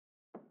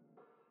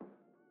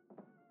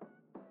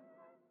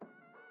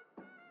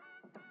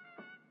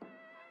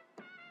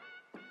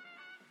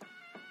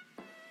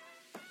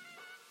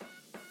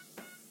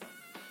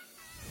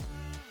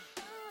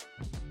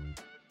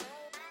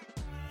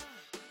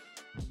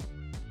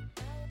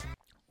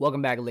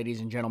Welcome back,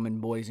 ladies and gentlemen,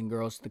 boys and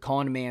girls, to the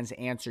Calling a Man's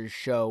Answers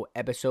show,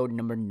 episode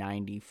number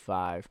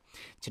 95.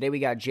 Today we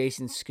got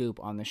Jason Scoop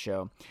on the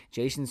show.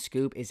 Jason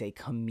Scoop is a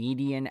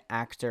comedian,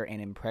 actor,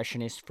 and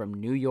impressionist from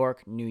New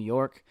York, New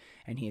York,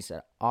 and he's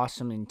an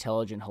awesome,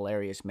 intelligent,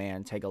 hilarious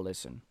man. Take a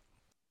listen.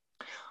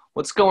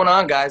 What's going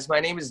on, guys?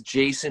 My name is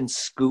Jason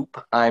Scoop.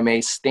 I'm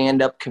a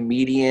stand-up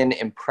comedian,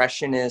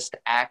 impressionist,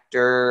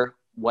 actor,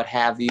 what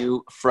have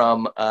you,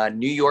 from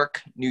New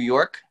York, New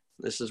York.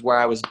 This is where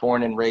I was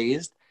born and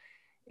raised.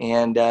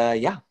 And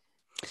yeah,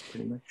 that's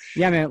pretty much.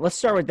 Yeah, man, let's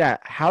start with that.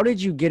 How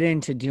did you get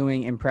into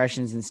doing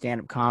impressions and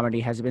stand-up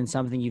comedy? Has it been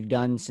something you've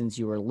done since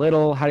you were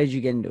little? How did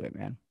you get into it,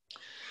 man?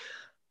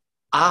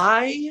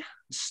 I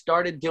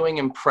started doing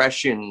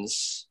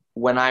impressions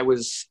when I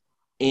was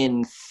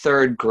in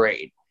third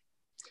grade.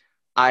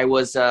 I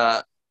would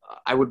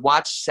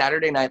watch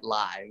Saturday Night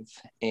Live,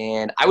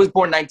 and I was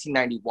born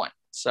 1991.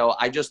 So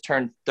I just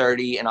turned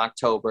 30 in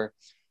October.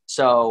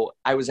 So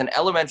I was in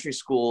elementary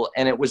school,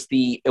 and it was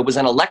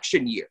an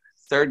election year,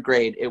 third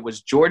grade. It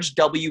was George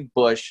W.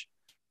 Bush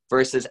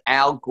versus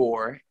Al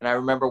Gore. And I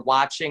remember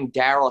watching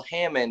Darrell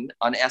Hammond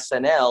on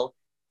SNL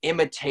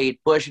imitate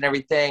Bush and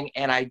everything.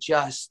 And I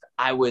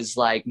was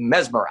like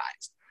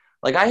mesmerized.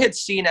 Like, I had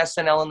seen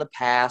SNL in the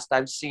past.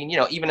 I've seen,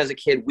 even as a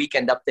kid,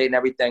 Weekend Update and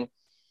everything.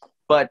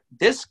 But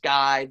this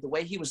guy, the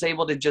way he was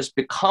able to just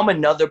become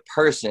another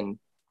person,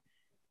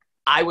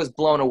 I was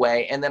blown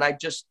away. And then I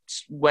just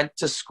went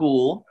to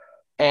school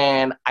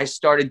and I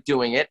started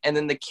doing it. And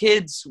then the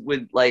kids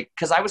would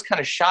because I was kind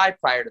of shy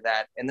prior to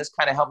that. And this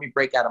kind of helped me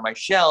break out of my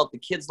shell. The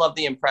kids loved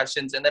the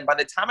impressions. And then by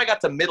the time I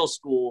got to middle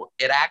school,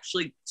 it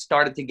actually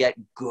started to get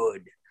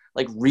good,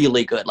 like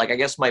really good. Like, I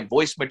guess my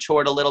voice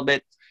matured a little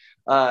bit.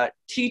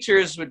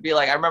 Teachers would be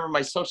like, I remember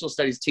my social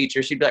studies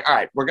teacher, she'd be like, all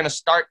right, we're going to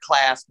start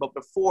class. But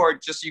before,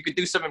 just you could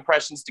do some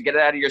impressions to get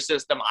it out of your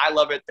system. I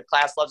love it. The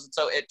class loves it.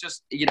 So it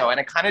just, and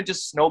it kind of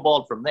just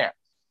snowballed from there.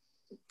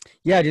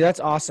 Yeah, dude,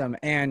 that's awesome.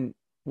 And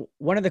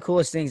one of the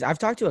coolest things, I've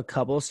talked to a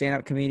couple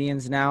stand-up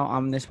comedians now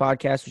on this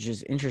podcast, which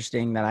is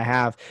interesting that I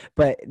have.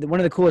 But one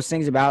of the coolest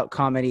things about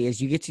comedy is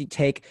you get to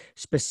take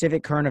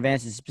specific current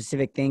events and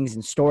specific things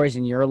and stories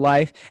in your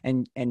life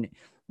and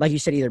like you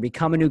said, either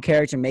become a new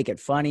character and make it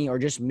funny or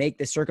just make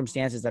the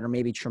circumstances that are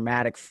maybe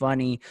traumatic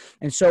funny.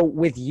 And so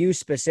with you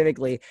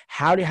specifically,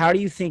 how do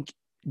you think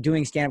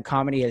doing stand-up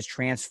comedy has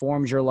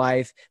transformed your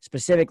life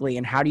specifically,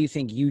 and how do you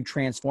think you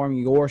transform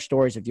your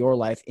stories of your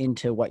life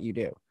into what you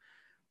do?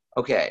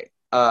 Okay.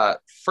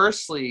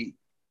 Firstly,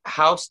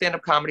 how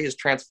stand-up comedy has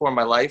transformed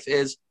my life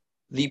is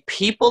the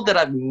people that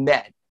I've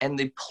met and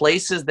the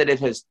places that it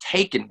has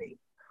taken me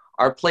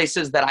are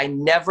places that I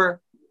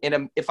never,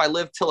 if I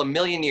lived till a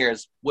million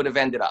years, would have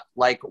ended up,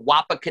 like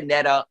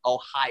Wapakoneta,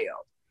 Ohio,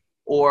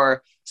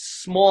 or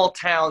small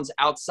towns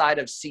outside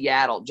of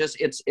Seattle. Just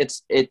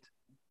it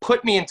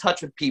put me in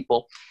touch with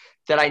people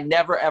that I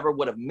never ever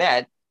would have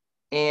met.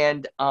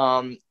 And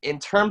in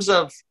terms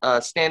of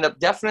stand-up,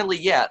 definitely,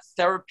 yeah,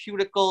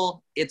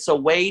 therapeutical. It's a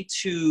way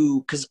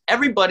to, because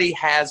everybody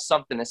has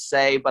something to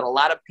say, but a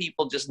lot of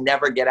people just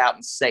never get out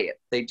and say it.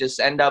 They just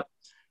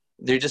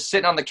they're just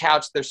sitting on the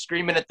couch, they're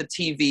screaming at the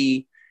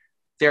TV,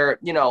 they're,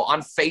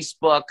 on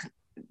Facebook,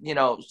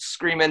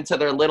 screaming to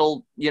their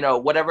little,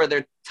 whatever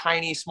their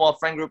tiny, small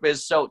friend group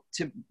is. So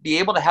to be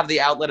able to have the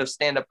outlet of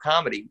stand-up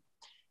comedy,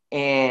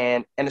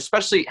 and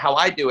especially how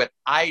I do it,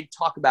 I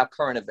talk about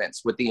current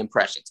events with the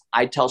impressions.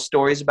 I tell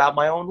stories about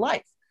my own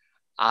life.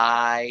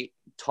 I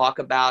talk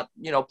about,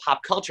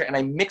 pop culture, and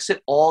I mix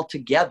it all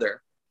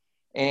together.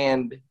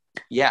 And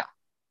yeah.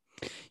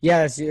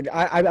 Yes, dude.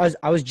 I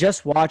was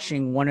just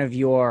watching one of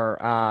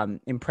your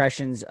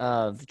impressions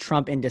of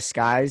Trump in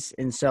disguise,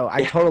 and so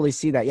I totally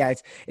see that. Yeah,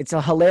 it's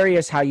a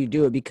hilarious how you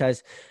do it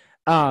because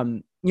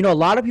a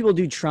lot of people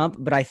do Trump,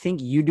 but I think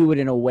you do it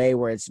in a way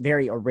where it's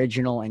very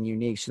original and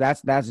unique. So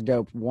that's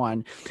dope,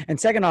 one. And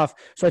second off,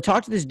 so I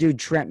talked to this dude,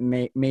 Trent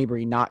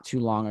Mabry, not too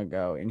long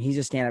ago, and he's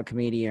a stand-up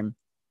comedian.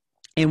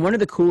 And one of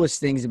the coolest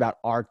things about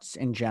arts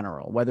in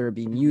general, whether it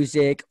be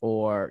music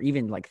or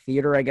even like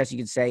theater, I guess you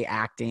could say,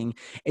 acting,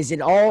 is it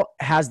all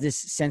has this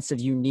sense of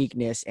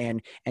uniqueness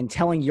and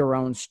telling your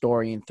own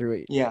story and through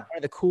it. Yeah. One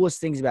of the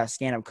coolest things about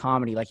stand-up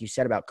comedy, like you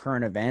said about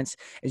current events,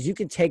 is you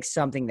can take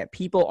something that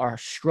people are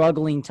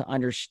struggling to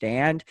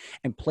understand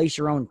and place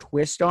your own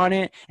twist on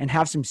it and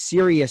have some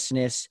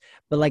seriousness,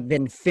 but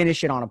then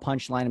finish it on a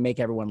punchline and make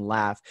everyone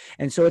laugh.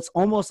 And so it's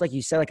almost like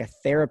you said, like a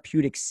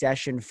therapeutic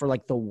session for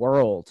the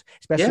world,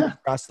 especially for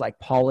us, like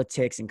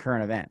politics and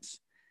current events.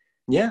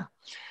 Yeah.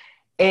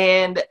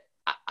 And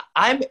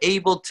I'm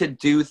able to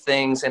do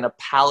things in a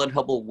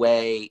palatable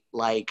way.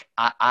 Like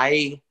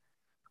I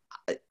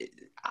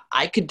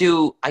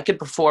could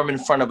perform in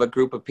front of a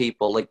group of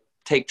people, like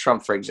take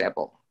Trump, for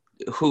example,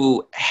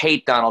 who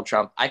hate Donald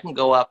Trump. I can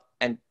go up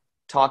and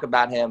talk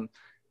about him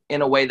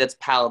in a way that's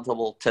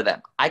palatable to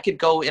them. I could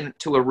go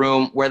into a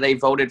room where they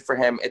voted for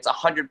him. It's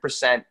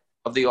 100%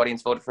 of the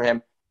audience voted for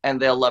him,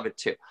 and they'll love it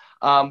too.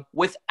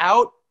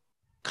 Without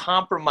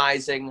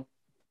compromising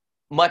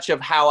much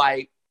of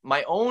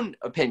my own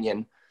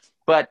opinion,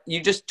 but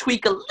you just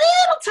tweak a little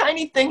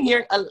tiny thing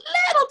here, a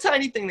little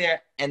tiny thing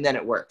there, and then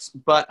it works.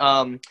 But,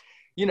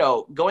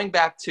 going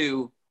back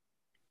to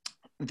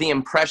the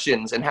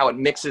impressions and how it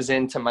mixes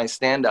into my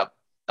stand-up,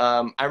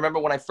 I remember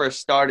when I first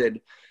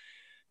started,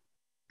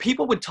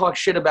 people would talk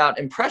shit about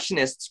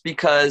impressionists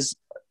because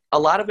a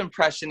lot of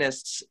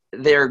impressionists,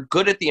 they're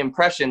good at the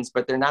impressions,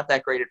 but they're not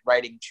that great at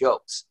writing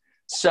jokes.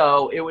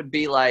 So it would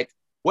be like,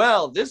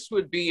 well, this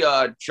would be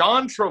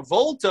John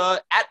Travolta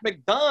at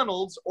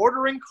McDonald's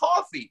ordering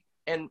coffee.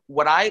 And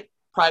what I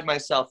pride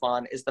myself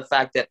on is the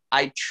fact that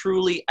I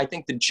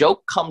think the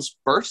joke comes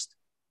first.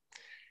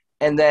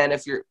 And then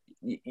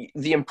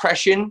the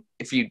impression,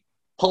 if you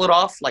pull it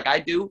off like I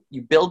do,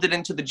 you build it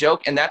into the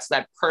joke. And that's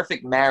that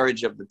perfect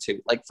marriage of the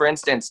two. Like, for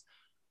instance,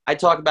 I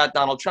talk about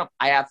Donald Trump.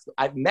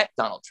 I've met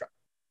Donald Trump.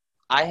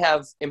 I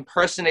have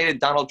impersonated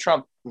Donald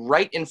Trump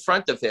right in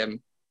front of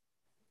him.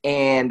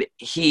 And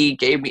he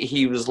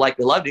was like,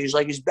 I loved it. He's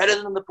like, he's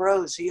better than the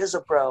pros. He is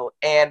a pro.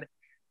 And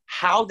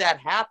how that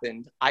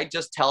happened, I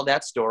just tell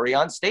that story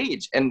on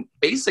stage. And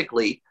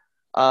basically,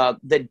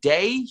 the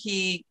day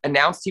he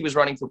announced he was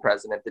running for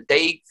president, the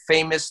day he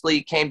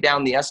famously came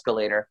down the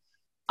escalator,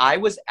 I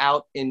was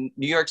out in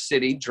New York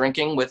City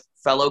drinking with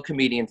fellow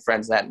comedian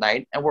friends that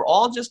night. And we're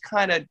all just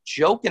kind of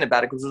joking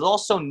about it because it was all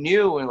so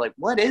new. And like,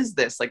 what is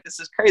this? Like, this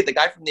is crazy. The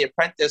guy from The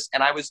Apprentice.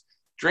 And I was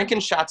drinking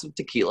shots of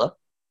tequila.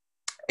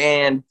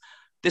 And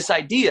this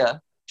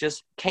idea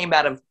just came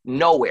out of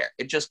nowhere.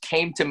 It just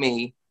came to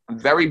me. I'm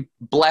very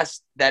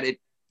blessed that it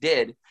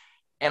did.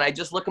 And I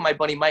just look at my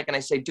buddy Mike and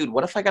I say, dude,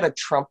 what if I got a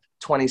Trump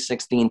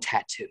 2016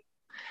 tattoo?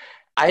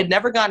 I had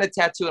never gotten a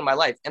tattoo in my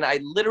life. And I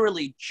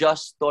literally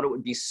just thought it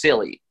would be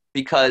silly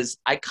because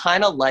I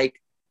kind of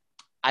like,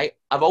 I've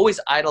always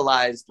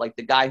idolized like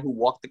the guy who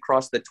walked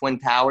across the Twin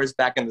Towers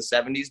back in the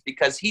 70s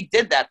because he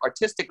did that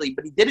artistically,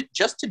 but he did it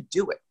just to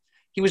do it.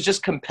 He was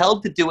just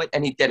compelled to do it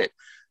and he did it.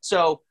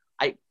 So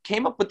I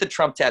came up with the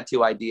Trump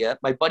tattoo idea.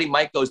 My buddy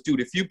Mike goes, dude,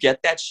 if you get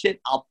that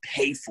shit, I'll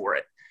pay for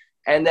it.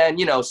 And then,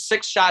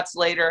 6 shots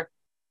later,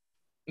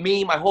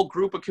 me, my whole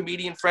group of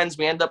comedian friends,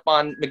 we end up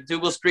on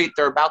McDougal Street.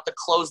 They're about to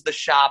close the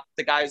shop.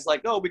 The guy's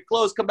like, oh, we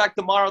close, come back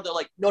tomorrow. They're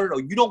like, no,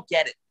 you don't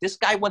get it. This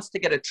guy wants to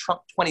get a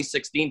Trump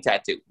 2016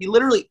 tattoo. He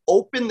literally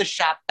opened the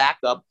shop back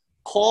up,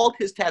 called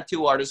his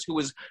tattoo artist who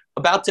was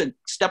about to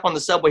step on the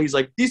subway. He's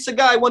like, this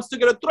guy wants to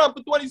get a Trump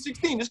in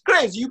 2016. It's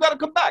crazy. You got to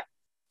come back.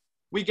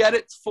 We get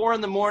it. It's 4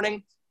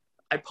 a.m.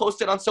 I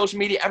post it on social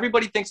media.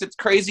 Everybody thinks it's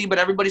crazy, but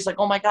everybody's like,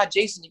 oh my God,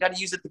 Jason, you got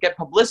to use it to get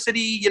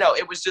publicity.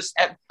 It was just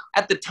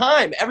at the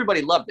time,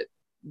 everybody loved it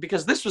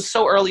because this was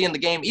so early in the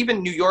game.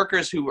 Even New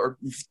Yorkers who are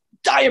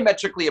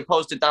diametrically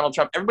opposed to Donald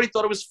Trump, everybody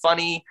thought it was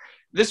funny.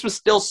 This was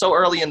still so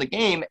early in the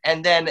game.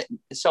 And then,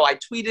 so I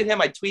tweeted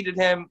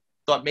him,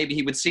 thought maybe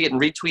he would see it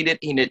and retweet it.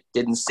 He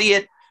didn't see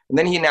it. And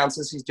then he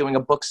announces he's doing a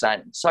book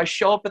signing. So I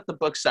show up at the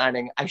book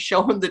signing. I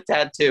show him the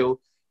tattoo.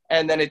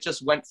 And then it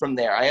just went from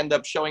there. I ended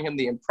up showing him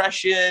the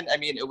impression. I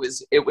mean, it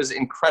was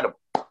incredible.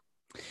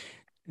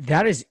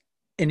 That is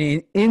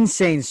an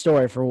insane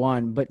story for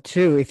one, but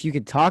two, if you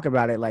could talk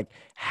about it,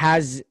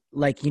 has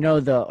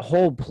the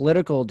whole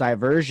political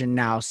diversion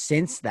now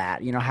since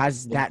that,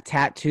 has that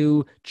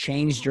tattoo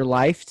changed your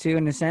life too,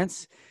 in a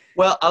sense?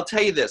 Well, I'll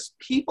tell you this.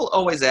 People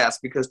always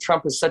ask because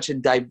Trump is such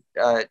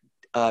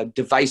a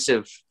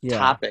divisive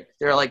topic.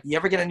 They're like, you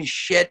ever get any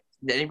shit?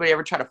 Did anybody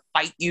ever try to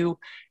fight you?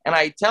 And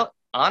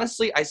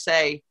honestly, I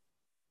say,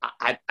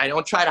 I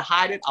don't try to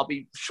hide it. I'll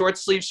be short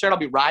sleeve shirt. I'll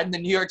be riding the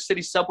New York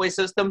City subway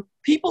system.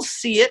 People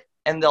see it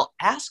and they'll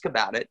ask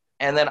about it.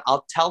 And then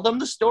I'll tell them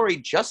the story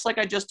just like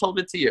I just told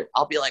it to you.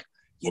 I'll be like,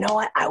 you know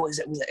what?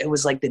 It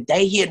was like the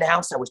day he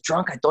announced I was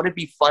drunk. I thought it'd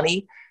be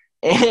funny.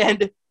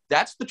 And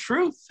that's the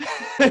truth.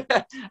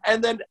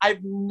 And then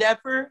I've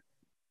never,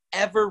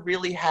 ever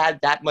really had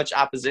that much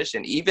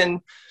opposition.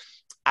 Even,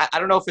 I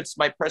don't know if it's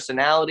my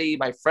personality,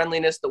 my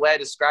friendliness, the way I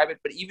describe it,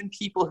 but even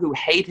people who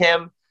hate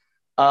him,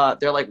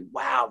 they're like,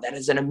 wow, that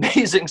is an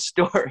amazing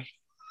story.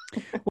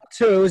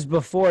 So it was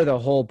before the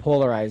whole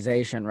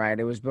polarization, right?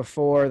 It was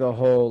before the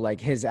whole,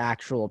 his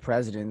actual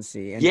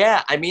presidency.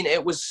 Yeah, I mean,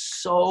 it was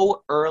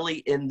so early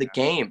in the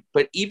game,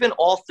 but even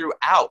all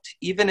throughout,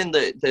 even in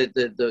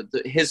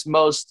his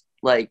most,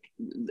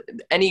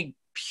 any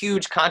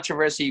huge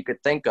controversy you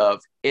could think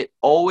of,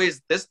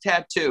 this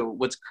tattoo,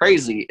 what's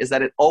crazy is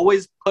that it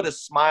always put a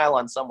smile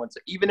on someone's,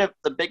 even if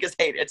the biggest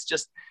hate,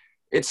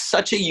 it's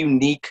such a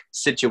unique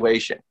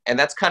situation. And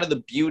that's kind of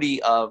the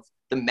beauty of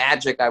the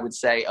magic, I would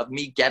say, of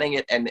me getting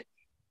it. And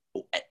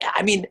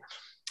I mean,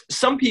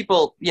 some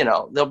people,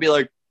 they'll be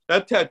like,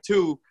 that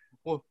tattoo,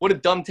 what a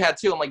dumb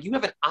tattoo. I'm like, you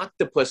have an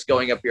octopus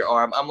going up your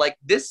arm. I'm like,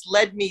 this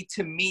led me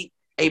to meet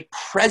a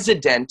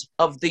president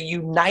of the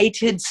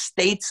United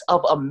States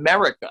of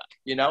America,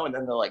 and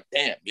then they're like,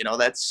 damn,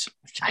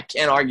 I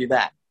can't argue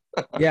that.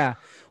 Yeah.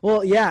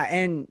 Well, yeah.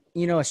 And,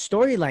 a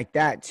story like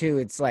that too,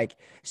 it's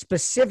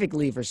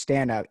specifically for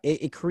stand-up,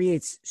 it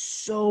creates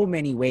so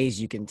many ways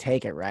you can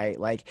take it,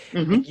 right?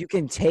 You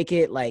can take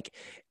it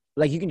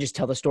like you can just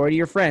tell the story to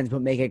your friends,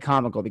 but make it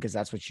comical because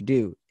that's what you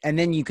do. And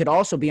then you could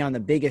also be on the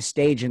biggest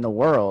stage in the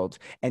world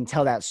and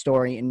tell that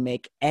story and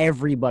make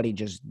everybody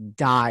just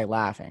die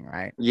laughing,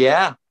 right?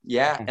 Yeah,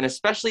 yeah. And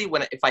especially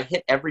if I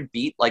hit every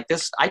beat like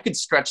this, I could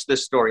stretch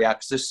this story out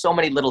because there's so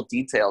many little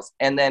details.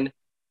 And then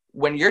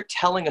when you're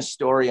telling a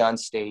story on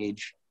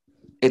stage,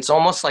 it's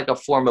almost like a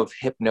form of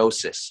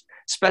hypnosis,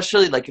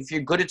 especially like if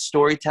you're good at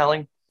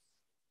storytelling.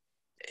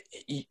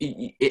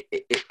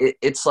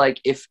 It's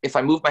like if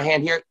I move my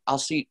hand here, I'll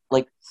see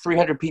like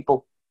 300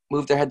 people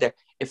move their head there.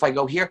 If I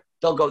go here,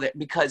 they'll go there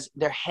because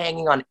they're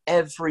hanging on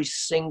every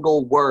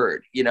single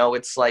word. You know,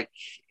 it's like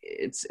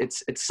it's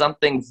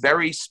something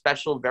very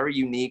special, very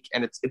unique,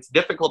 and it's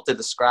difficult to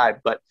describe.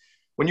 But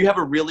when you have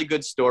a really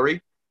good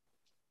story,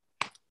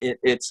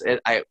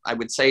 I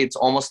would say it's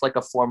almost like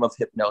a form of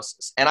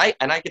hypnosis. And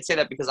I could say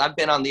that because I've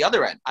been on the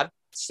other end. I've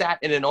sat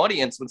in an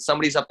audience when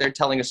somebody's up there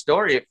telling a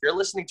story. If you're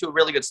listening to a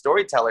really good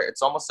storyteller,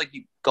 it's almost like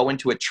you go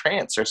into a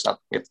trance or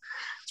something. It's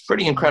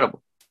pretty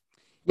incredible.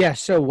 Yeah.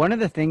 So one of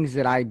the things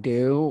that I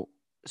do,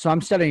 so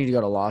I'm studying to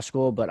go to law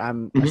school, but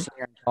I'm a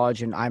senior in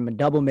college and I'm a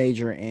double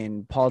major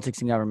in politics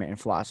and government and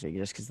philosophy,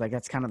 just because like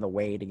that's kind of the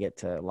way to get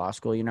to law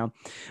school, you know?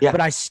 Yeah.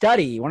 But I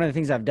study, one of the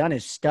things I've done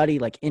is study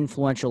like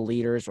influential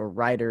leaders or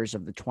writers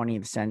of the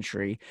 20th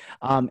century.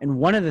 And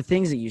one of the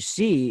things that you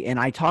see, and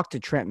I talked to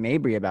Trent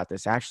Mabry about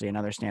this, actually,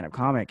 another stand-up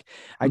comic.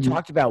 I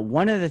talked about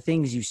one of the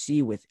things you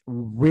see with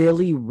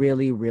really,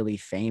 really, really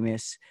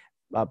famous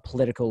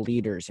political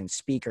leaders and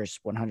speakers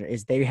 100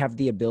 is they have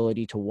the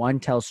ability to, one,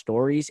 tell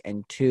stories,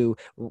 and two,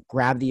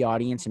 grab the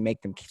audience and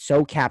make them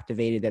so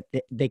captivated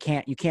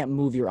that you can't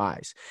move your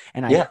eyes.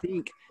 And I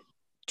think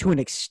to an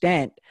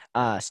extent,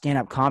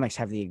 stand-up comics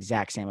have the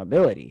exact same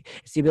ability.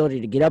 It's the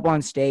ability to get up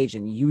on stage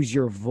and use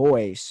your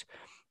voice,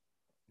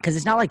 because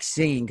it's not like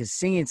singing, because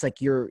singing, it's like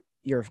you're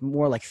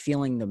more like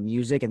feeling the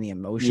music and the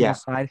emotional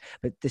side,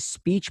 but the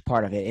speech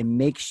part of it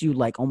makes you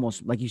like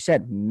almost, like you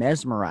said,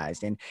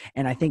 mesmerized. And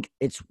I think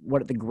it's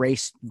what the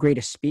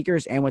greatest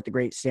speakers and what the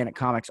great stand-up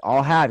comics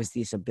all have is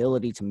this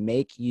ability to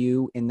make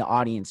you in the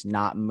audience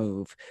not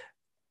move,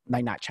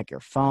 like not check your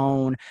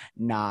phone,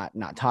 not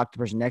talk to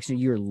the person next to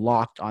you. You're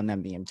locked on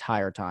them the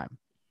entire time.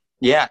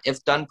 Yeah.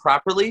 If done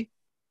properly,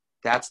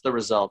 that's the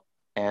result.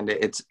 And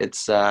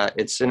it's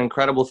an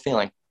incredible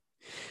feeling.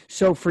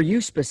 So for you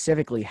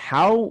specifically,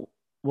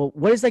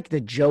 what is like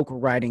the joke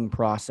writing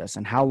process,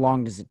 and how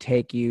long does it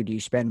take you? Do you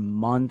spend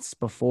months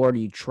before? Do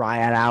you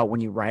try it out when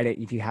you write it?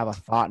 If you have a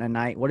thought in a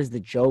night, what is the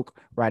joke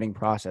writing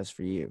process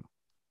for you?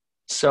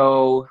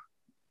 So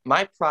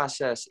my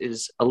process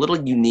is a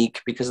little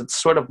unique because it's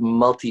sort of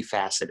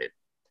multifaceted.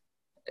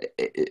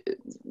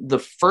 The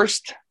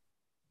first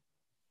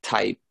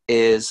type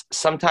is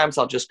sometimes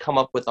I'll just come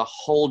up with a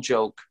whole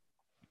joke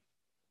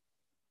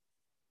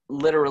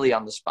literally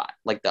on the spot.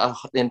 Like the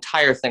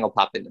entire thing will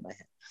pop into my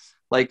head.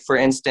 Like, for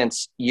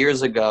instance,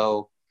 years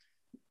ago,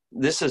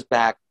 this is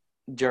back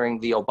during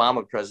the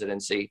Obama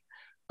presidency,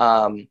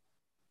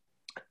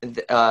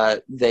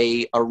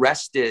 they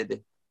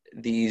arrested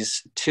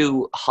these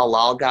two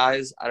halal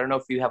guys. I don't know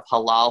if you have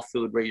halal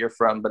food where you're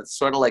from, but it's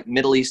sort of like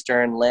Middle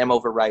Eastern, lamb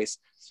over rice.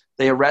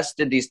 They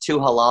arrested these two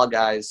halal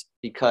guys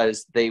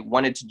because they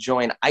wanted to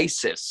join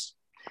ISIS.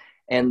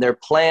 And their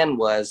plan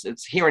was,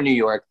 it's here in New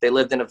York. They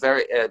lived in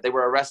they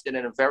were arrested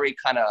in a very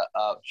kind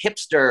of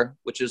hipster,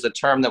 which is a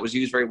term that was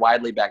used very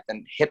widely back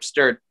then,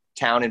 hipster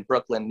town in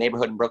Brooklyn,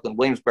 neighborhood in Brooklyn,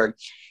 Williamsburg.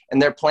 And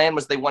their plan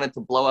was they wanted to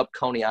blow up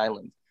Coney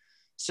Island.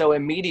 So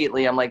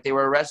immediately I'm like, they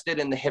were arrested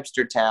in the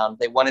hipster town.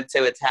 They wanted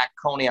to attack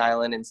Coney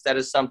Island instead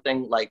of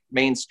something like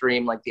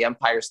mainstream, like the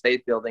Empire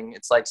State Building.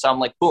 It's like, so I'm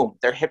like, boom,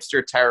 they're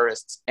hipster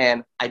terrorists.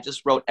 And I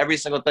just wrote every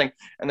single thing.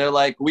 And they're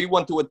like, we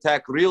want to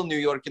attack real New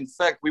York. In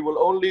fact, we will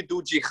only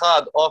do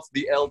jihad off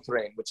the L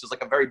train, which is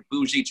like a very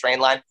bougie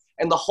train line.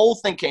 And the whole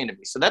thing came to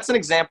me. So that's an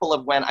example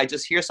of when I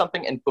just hear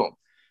something and boom.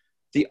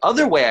 The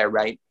other way I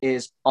write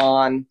is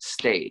on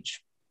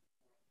stage,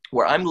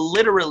 where I'm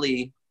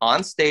literally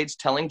on stage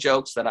telling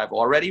jokes that I've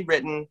already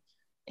written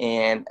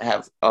and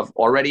have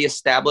already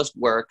established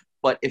work.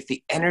 But if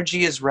the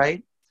energy is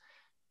right,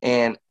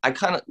 and I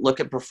kind of look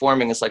at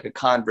performing as like a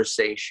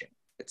conversation.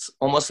 It's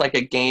almost like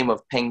a game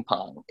of ping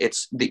pong.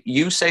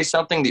 You say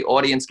something, the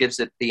audience gives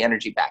it the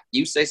energy back.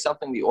 You say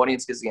something, the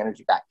audience gives the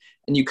energy back.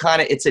 And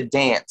it's a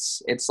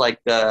dance. It's like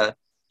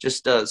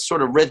just a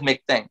sort of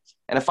rhythmic thing.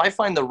 And if I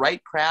find the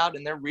right crowd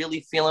and they're really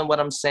feeling what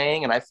I'm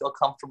saying and I feel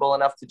comfortable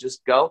enough to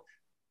just go,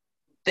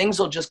 things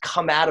will just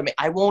come out of me.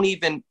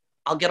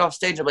 I'll get off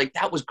stage and be like,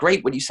 that was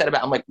great what you said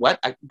about, I'm like, what?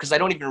 Because I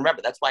don't even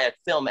remember. That's why I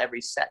film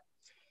every set,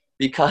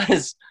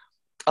 because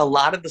a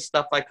lot of the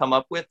stuff I come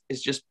up with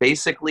is just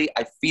basically,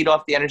 I feed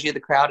off the energy of the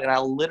crowd and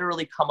I'll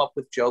literally come up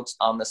with jokes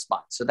on the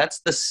spot. So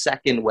that's the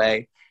second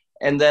way.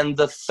 And then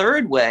the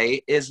third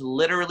way is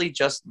literally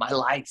just my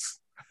life.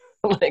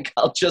 Like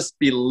I'll just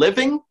be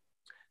living,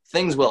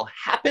 things will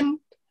happen.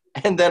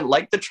 And then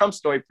like the Trump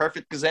story,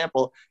 perfect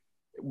example,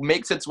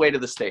 makes its way to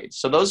the stage.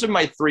 So those are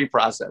my three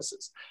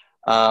processes.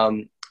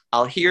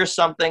 I'll hear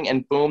something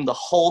and boom, the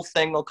whole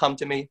thing will come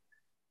to me.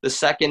 The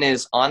second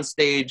is on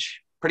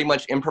stage, pretty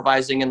much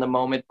improvising in the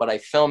moment, but I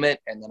film it.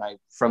 And then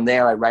from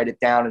there, I write it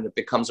down and it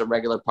becomes a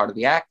regular part of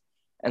the act.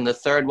 And the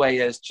third way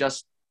is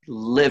just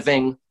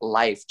living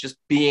life, just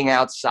being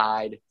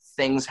outside.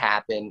 Things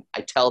happen.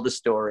 I tell the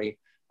story.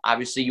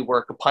 Obviously, you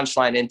work a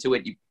punchline into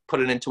it. You put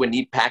it into a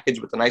neat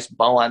package with a nice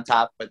bow on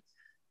top. But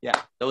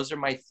yeah, those are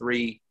my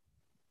 3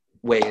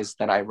 ways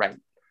that I write.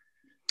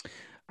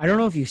 I don't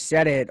know if you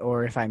said it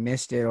or if I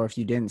missed it or if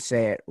you didn't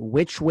say it.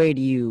 Which way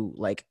do you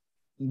like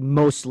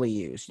mostly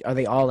use? Are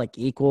they all like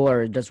equal,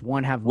 or does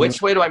one have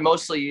Which way do I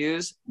mostly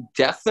use?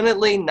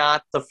 Definitely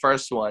not the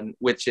first one,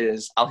 which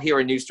is I'll hear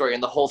a news story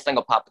and the whole thing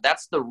will pop.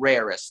 That's the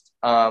rarest.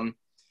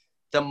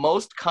 The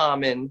most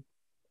common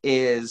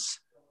is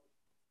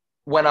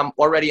when I'm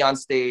already on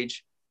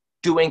stage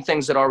doing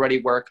things that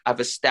already work. I've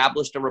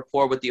established a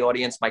rapport with the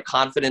audience. My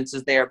confidence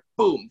is there.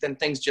 Boom. Then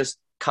things just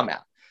come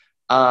out.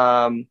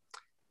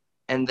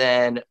 And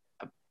then,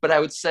 but I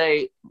would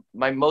say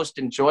my most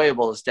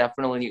enjoyable is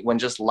definitely when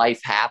just life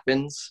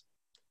happens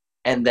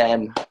and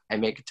then I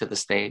make it to the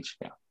stage.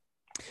 Yeah.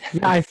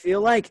 Yeah, I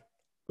feel like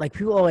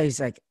people always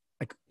like,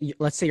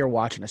 let's say you're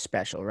watching a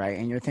special, right?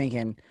 And you're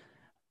thinking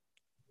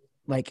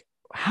like,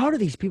 how do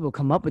these people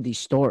come up with these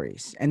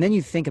stories? And then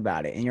you think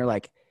about it and you're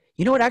like,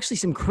 you know what? Actually,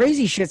 some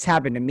crazy shit's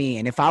happened to me.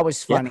 And if I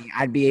was funny,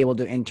 I'd be able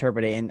to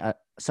interpret it in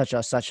such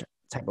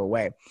type of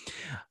way.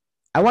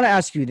 I want to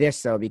ask you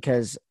this though,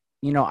 because,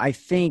 you know, I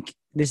think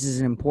this is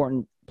an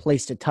important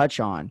place to touch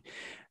on.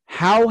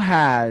 How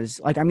has,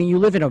 like, I mean, you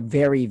live in a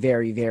very,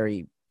 very,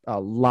 very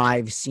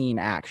live scene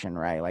action,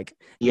 right? Like,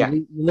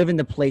 you live in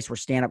the place where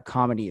stand-up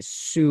comedy is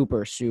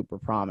super, super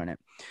prominent.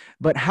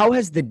 But how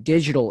has the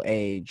digital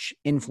age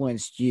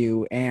influenced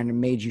you and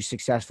made you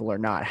successful or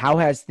not? How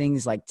has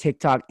things like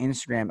TikTok,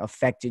 Instagram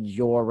affected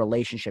your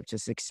relationship to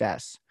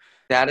success?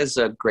 That is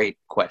a great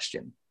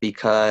question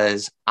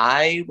because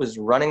I was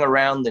running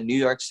around the New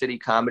York City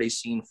comedy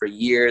scene for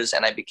years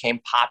and I became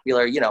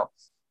popular. You know,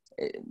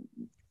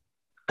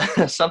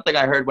 something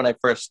I heard when I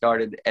first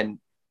started and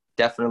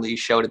definitely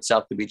showed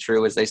itself to be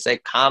true is they say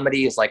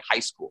comedy is like high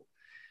school.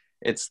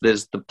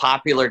 There's the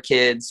popular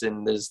kids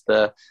and there's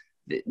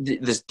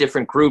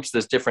different groups,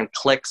 there's different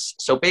cliques.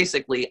 So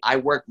basically I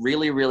work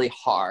really, really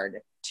hard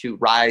to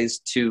rise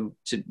to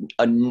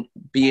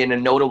be in a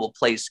notable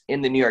place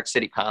in the New York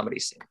City comedy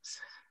scene.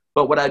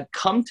 But what I'd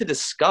come to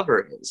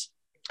discover is,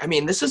 I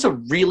mean, this is a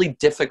really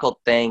difficult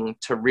thing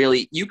to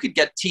really, you could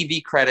get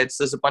TV credits.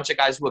 There's a bunch of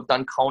guys who have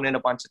done Conan a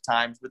bunch of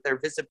times, but their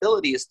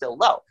visibility is still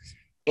low.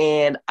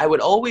 And I would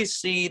always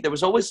see, there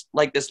was always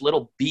like this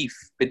little beef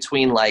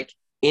between like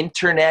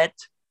internet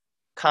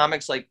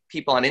comics, like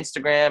people on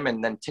Instagram,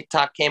 and then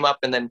TikTok came up,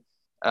 and then,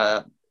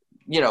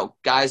 you know,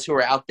 guys who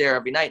are out there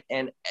every night.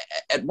 And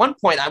at one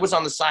point I was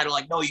on the side of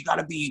like, no, you got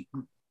to be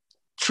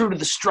true to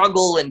the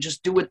struggle and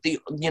just do it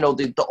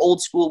the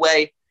old school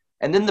way.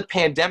 And then the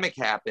pandemic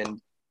happened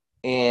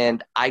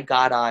and I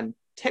got on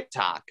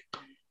TikTok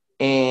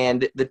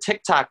and the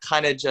TikTok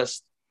kind of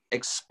just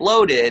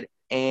exploded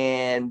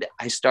and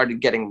I started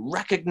getting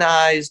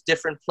recognized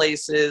different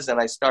places.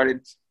 And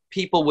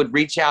people would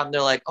reach out and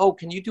they're like, oh,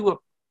 can you do a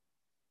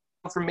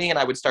for me? And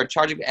I would start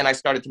charging, and I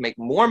started to make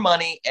more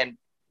money and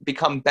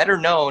become better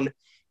known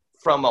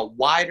from a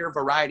wider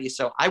variety.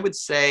 So I would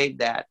say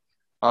that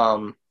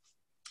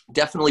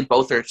definitely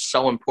both are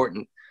so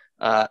important,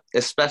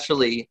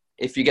 especially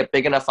if you get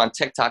big enough on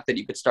TikTok that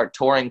you could start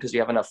touring because you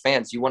have enough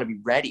fans. You want to be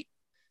ready,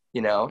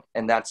 you know,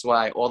 and that's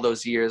why all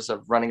those years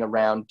of running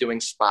around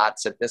doing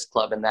spots at this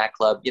club and that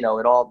club, you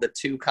know, the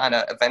two kind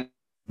of events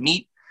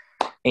meet.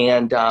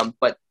 And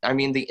but I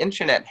mean, the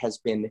internet has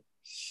been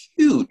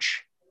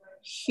huge.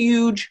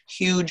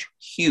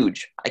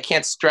 I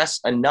can't stress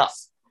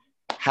enough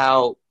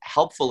how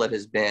helpful it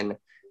has been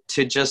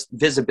to just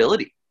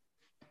visibility,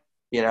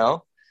 you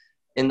know,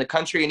 in the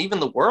country and even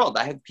the world.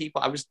 I have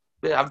people,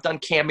 I've done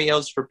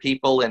cameos for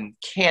people in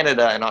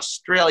Canada and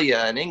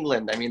Australia and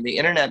England. I mean, the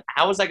internet,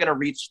 how was I going to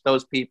reach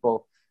those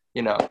people,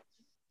 you know,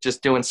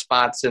 just doing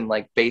spots in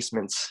like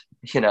basements,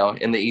 you know,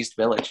 in the East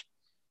Village?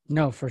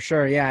 No, for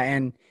sure. Yeah.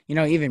 And, you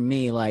know, even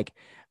me, like,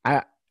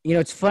 you know,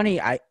 it's funny.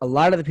 A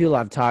lot of the people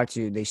I've talked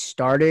to, they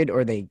started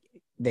or they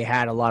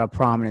had a lot of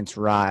prominence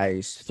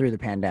rise through the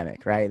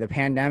pandemic, right? The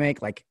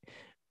pandemic, like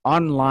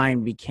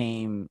online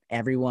became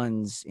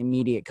everyone's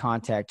immediate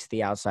contact to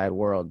the outside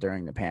world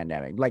during the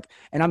pandemic. Like,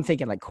 and I'm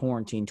thinking like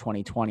quarantine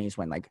 2020 is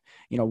when like,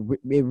 you know,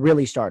 it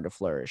really started to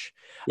flourish.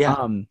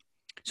 Yeah.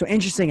 So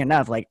interesting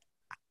enough, like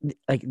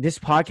this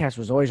podcast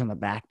was always on the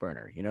back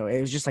burner, you know, it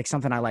was just like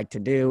something I like to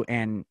do.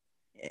 And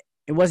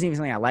it wasn't even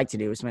something I like to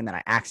do. It was something that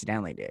I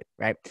accidentally did.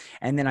 Right.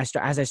 And then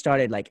as I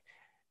started like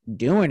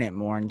doing it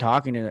more and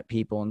talking to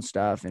people and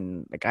stuff.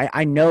 And like,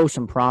 I know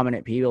some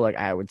prominent people, like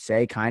I would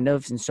say kind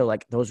of. And so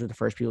like, those were the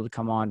first people to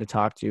come on to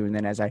talk to. And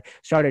then as I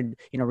started,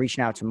 you know,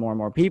 reaching out to more and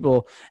more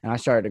people and I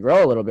started to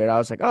grow a little bit, I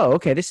was like, oh,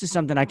 okay, this is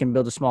something I can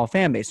build a small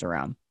fan base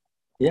around.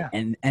 Yeah.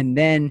 And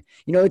then,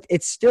 you know,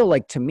 it's still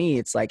like, to me,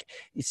 it's like,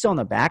 it's still on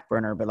the back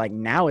burner, but like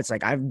now it's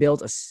like, I've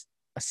built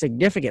a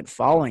significant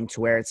following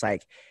to where it's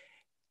like,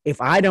 if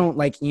I don't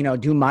like,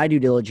 do my due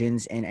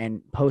diligence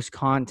and post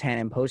content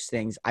and post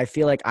things, I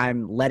feel like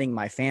I'm letting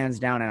my fans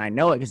down, and I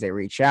know it because they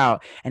reach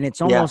out. And it's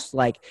Yeah. almost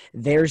like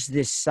there's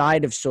this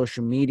side of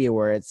social media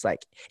where it's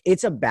like,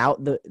 it's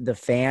about the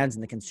fans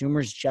and the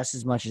consumers just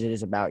as much as it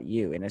is about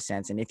you in a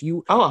sense. And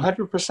Oh,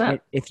 100%.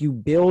 if you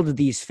build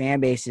these fan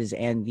bases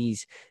and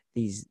these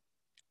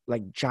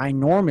like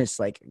ginormous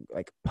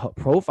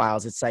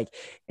profiles, it's like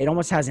it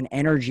almost has an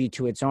energy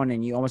to its own,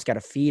 and you almost got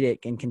to feed it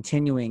and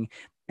continuing,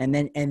 and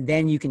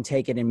then you can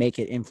take it and make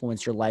it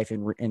influence your life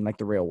in like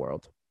the real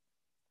world.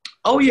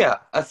 Oh yeah,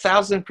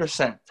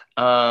 1,000%.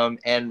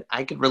 And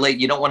I could relate.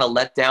 You don't want to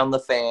let down the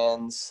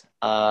fans.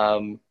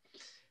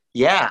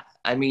 Yeah,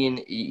 I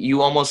mean,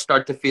 you almost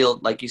start to feel,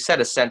 like you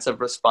said, a sense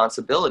of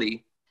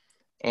responsibility.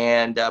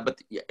 And but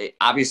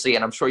obviously,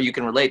 and I'm sure you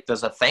can relate,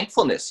 there's a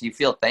thankfulness. You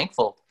feel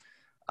thankful,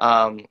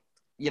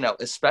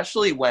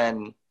 especially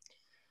when,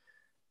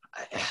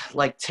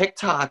 like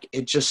TikTok,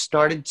 it just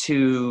started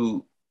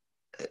to,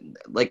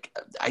 like,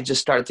 I just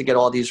started to get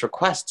all these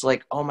requests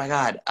like, oh my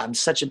God, I'm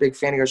such a big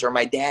fan of yours, or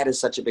my dad is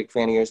such a big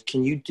fan of yours.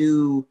 Can you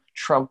do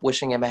Trump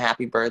wishing him a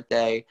happy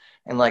birthday?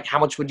 And like, how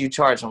much would you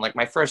charge? And like,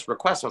 my first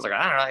request, I was like,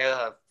 I don't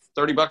know,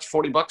 $30,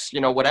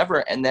 $40, whatever.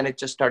 And then it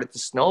just started to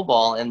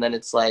snowball. And then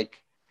it's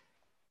like,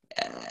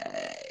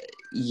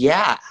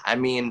 yeah, I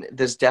mean,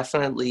 there's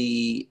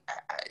definitely,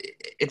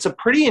 it's a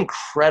pretty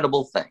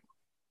incredible thing.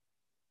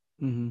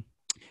 Mm-hmm.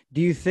 Do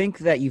you think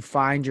that you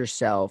find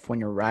yourself when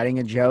you're writing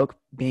a joke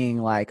being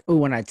like, oh,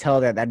 when I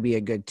tell that'd be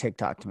a good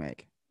TikTok to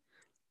make?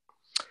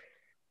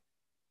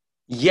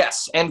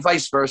 Yes, and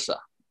vice versa.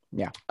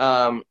 Yeah.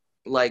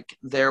 Like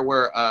there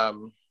were,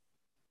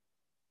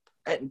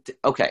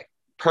 okay,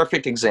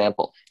 perfect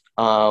example,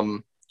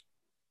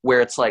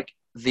 where it's like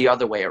the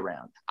other way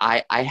around.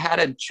 I had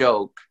a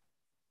joke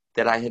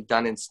that I had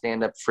done in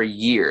stand-up for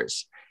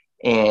years,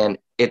 and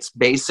it's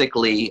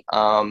basically,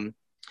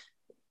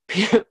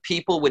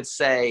 people would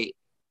say,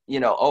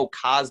 oh,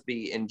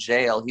 Cosby in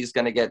jail, he's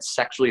going to get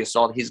sexually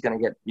assaulted. He's going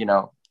to get,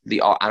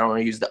 I don't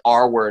want to use the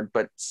R word,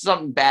 but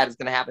something bad is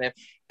going to happen to him.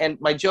 And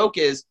my joke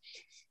is,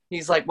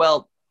 he's like,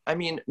 well, I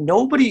mean,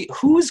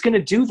 who's going to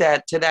do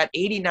that to that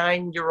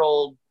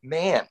 89-year-old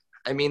man?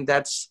 I mean,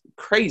 that's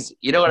crazy.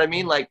 You know what I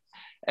mean? Like,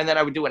 and then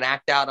I would do an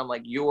act out. I'm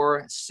like,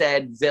 you're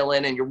said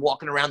villain, and you're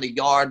walking around the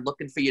yard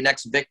looking for your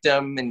next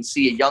victim, and you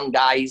see a young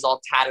guy, he's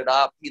all tatted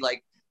up. And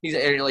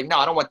you're like, no,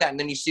 I don't want that. And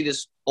then you see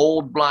this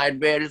old blind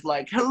man is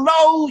like,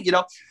 hello,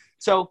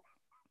 So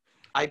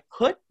I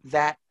put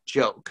that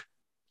joke,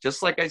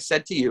 just like I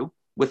said to you,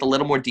 with a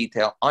little more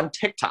detail on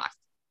TikTok.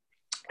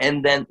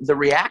 And then the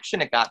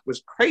reaction it got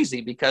was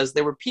crazy, because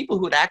there were people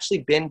who had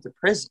actually been to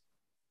prison.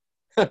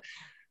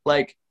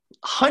 Like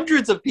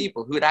hundreds of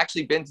people who had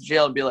actually been to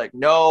jail and be like,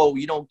 no,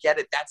 you don't get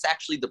it. That's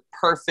actually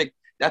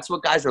that's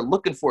what guys are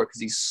looking for, because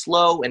he's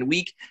slow and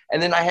weak.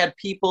 And then I had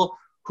people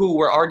who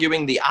were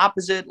arguing the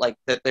opposite, like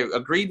that they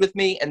agreed with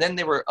me. And then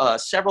there were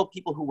several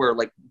people who were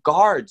like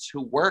guards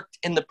who worked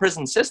in the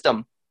prison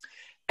system,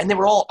 and they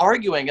were all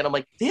arguing. And I'm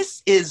like,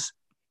 this is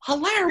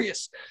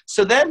hilarious.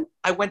 So then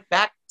I went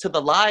back to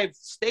the live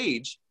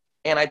stage,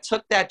 and I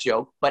took that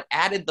joke, but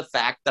added the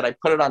fact that I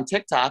put it on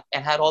TikTok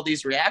and had all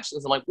these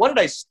reactions. I'm like, what did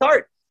I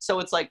start? So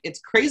it's like, it's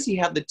crazy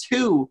how the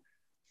two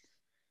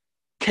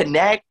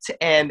connect.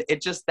 And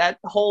it just, that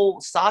whole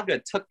saga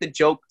took the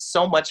joke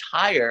so much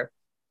higher,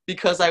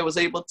 because I was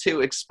able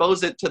to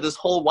expose it to this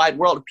whole wide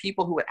world of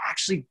people who had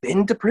actually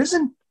been to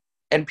prison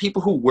and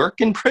people who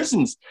work in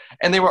prisons.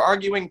 And they were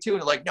arguing too.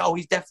 And they're like, no,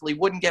 he definitely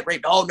wouldn't get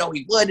raped. Oh, no,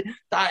 he would.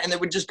 And they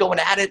were just going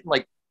at it. And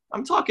like,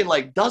 I'm talking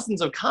like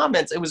dozens of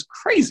comments. It was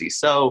crazy.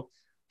 So,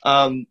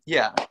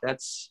 yeah,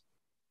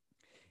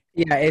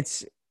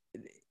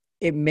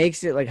 it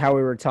makes it like how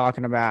we were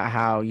talking about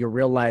how your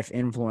real life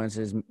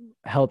influences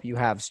help you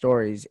have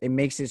stories. It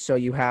makes it so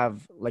you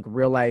have like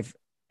real life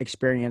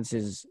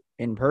experiences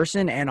in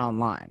person and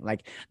online.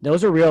 Like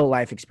those are real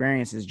life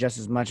experiences just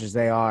as much as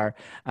they are,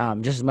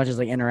 just as much as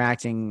like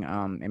interacting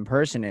in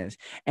person is.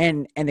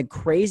 And the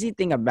crazy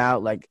thing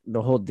about like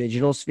the whole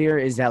digital sphere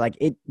is that like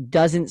it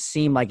doesn't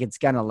seem like it's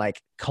gonna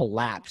like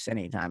collapse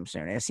anytime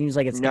soon. It seems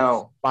like it's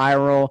gonna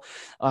spiral.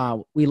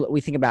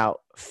 We think about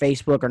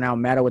Facebook or now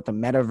Meta with the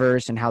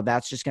metaverse, and how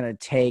that's just gonna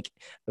take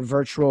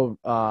virtual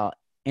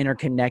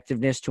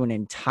interconnectedness to an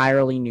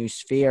entirely new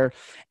sphere.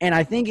 And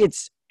I think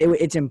it's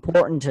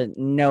important to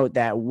note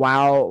that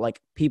while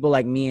like people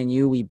like me and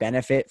you, we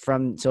benefit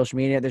from social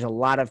media, there's a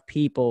lot of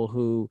people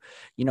who,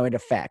 it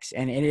affects,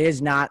 and it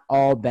is not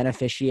all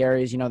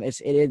beneficiaries.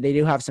 They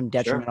do have some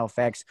detrimental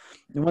effects.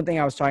 And one thing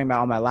I was talking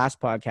about on my last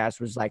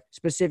podcast was like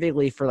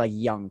specifically for like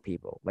young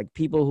people, like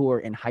people who are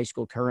in high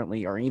school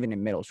currently, or even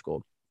in middle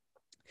school,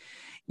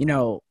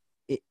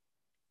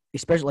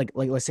 especially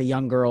like let's say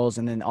young girls,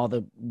 and then all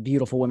the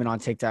beautiful women on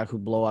TikTok who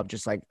blow up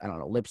just like, I don't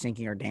know, lip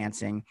syncing or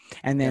dancing.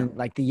 And then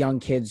like the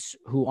young kids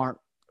who aren't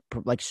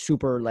like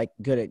super like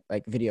good at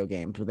like video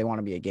games, but they want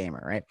to be a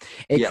gamer, right?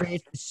 It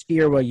creates a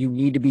sphere where you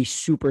need to be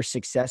super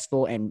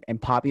successful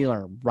and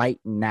popular right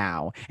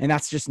now. And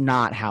that's just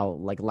not how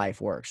like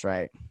life works,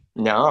 right?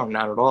 No,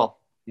 not at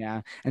all.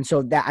 Yeah. And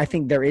so that, I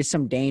think there is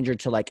some danger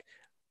to like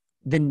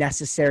the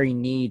necessary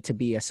need to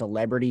be a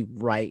celebrity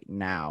right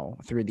now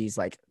through these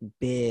like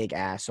big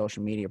ass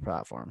social media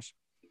platforms.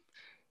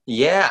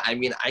 Yeah, I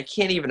mean, I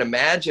can't even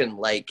imagine.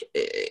 Like,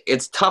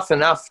 it's tough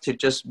enough to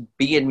just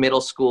be in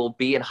middle school,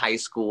 be in high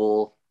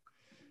school,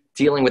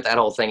 dealing with that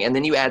whole thing. And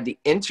then you add the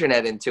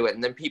internet into it,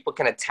 and then people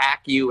can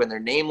attack you, and they're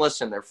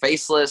nameless and they're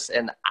faceless.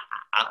 And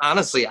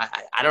honestly,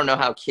 I don't know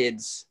how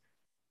kids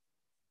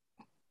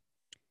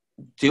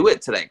do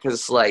it today.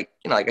 Because, like,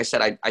 you know, like I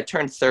said, I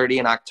turned 30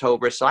 in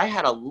October. So I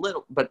had a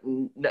little, but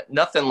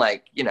nothing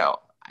like, you know,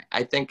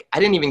 I think I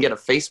didn't even get a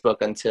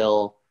Facebook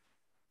until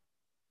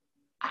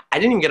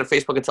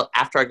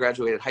after I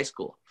graduated high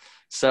school.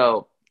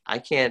 So I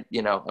can't,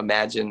 you know,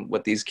 imagine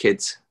what these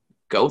kids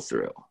go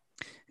through.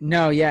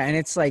 No, yeah, and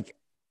it's like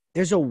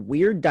there's a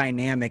weird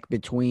dynamic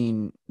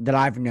between that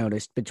I've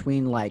noticed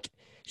between like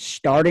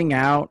starting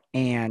out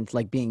and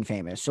like being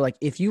famous. So like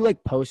if you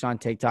like post on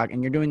TikTok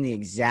and you're doing the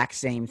exact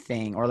same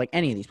thing or like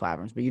any of these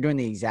platforms, but you're doing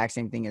the exact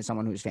same thing as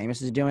someone who's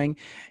famous is doing,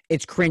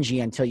 it's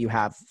cringy until you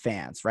have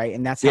fans, right?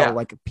 And that's how Yeah.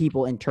 like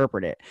people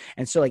interpret it.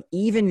 And so like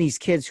even these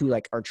kids who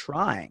like are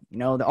trying, you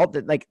know,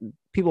 like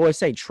people always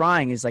say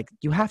trying is like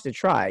you have to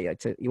try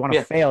like you want to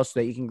Yeah. fail so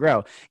that you can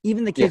grow.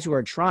 Even the Yeah. kids who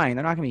are trying,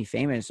 they're not going to be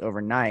famous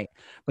overnight,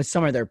 but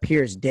some of their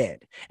peers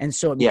did. And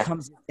so it Yeah.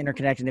 becomes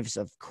interconnectedness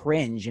of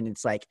cringe. And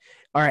it's like,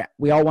 all right,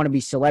 we all want to be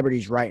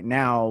celebrities right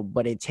now,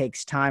 but it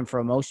takes time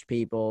for most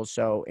people.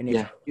 So, and if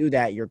Yeah. you do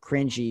that, you're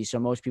cringy. So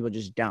most people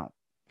just don't.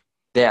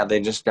 Yeah. They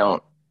just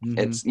don't. Mm-hmm.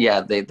 It's,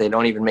 yeah, they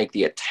don't even make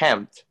the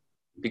attempt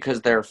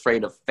because they're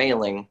afraid of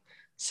failing.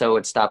 So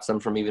it stops them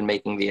from even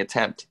making the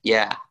attempt.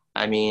 Yeah.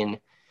 I mean,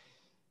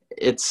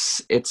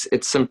 it's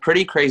some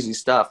pretty crazy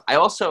stuff. I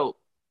also,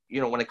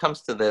 you know, when it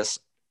comes to this,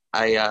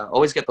 I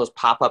always get those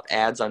pop-up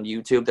ads on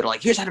YouTube that are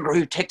like, here's how to grow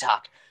your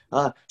TikTok.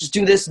 Just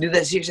do this, do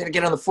this. Here's how to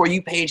get on the For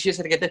You page. Here's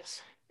how to get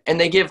this. And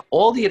they give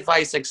all the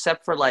advice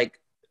except for like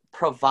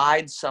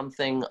provide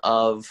something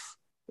of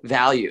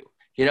value.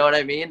 You know what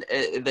I mean?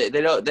 They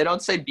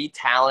don't say be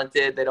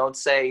talented. They don't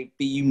say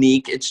be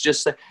unique. It's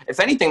just, if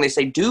anything, they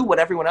say do what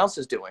everyone else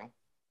is doing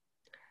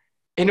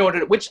in order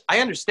to, which I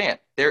understand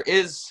there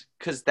is,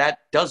 because that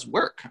does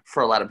work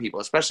for a lot of people,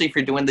 especially if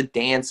you're doing the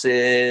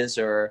dances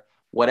or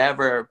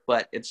whatever.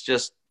 But it's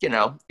just, you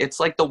know, it's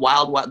like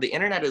the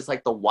internet is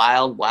like the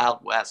wild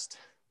west.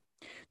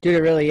 Dude,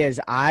 it really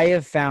is. I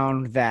have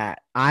found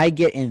that I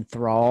get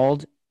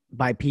enthralled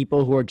by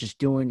people who are just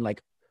doing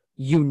like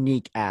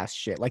unique ass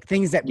shit, like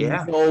things that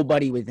Yeah.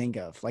 nobody would think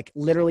of, like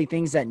literally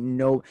things that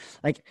no,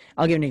 like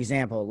I'll give an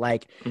example.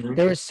 Like Mm-hmm.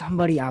 there was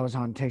somebody I was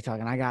on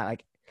TikTok and I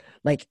got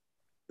like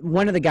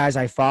one of the guys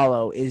I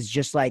follow is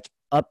just like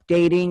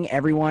updating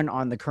everyone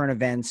on the current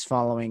events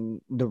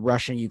following the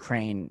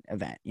Russia-Ukraine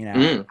event, you know,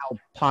 and how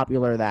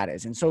popular that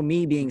is. And so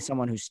me being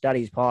someone who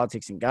studies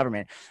politics and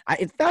government,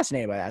 it's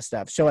fascinated by that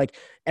stuff. So like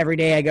every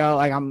day I go,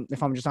 like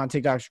if I'm just on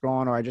TikTok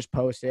scrolling or I just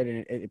post it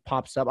and it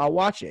pops up, I'll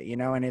watch it, you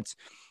know, and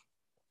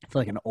I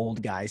feel like an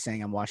old guy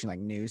saying I'm watching like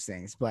news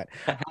things, but,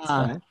 That's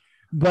uh, fine.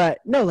 but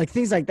no, like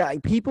things like that,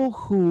 like people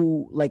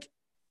who like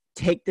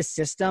take the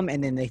system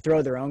and then they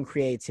throw their own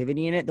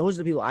creativity in it. Those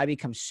are the people I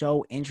become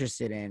so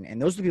interested in.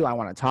 And those are the people I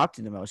want to talk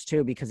to the most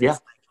too, because Yeah.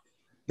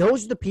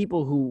 those are the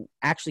people who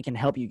actually can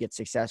help you get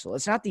successful.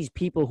 It's not these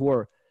people who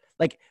are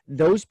like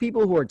those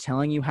people who are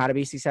telling you how to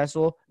be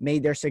successful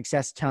made their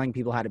success telling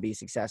people how to be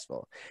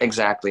successful.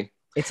 Exactly.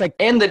 It's like,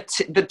 And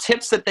the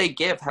tips that they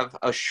give have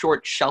a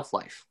short shelf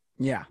life.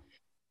 yeah.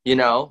 You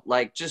know,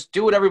 like just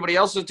do what everybody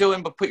else is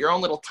doing, but put your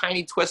own little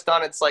tiny twist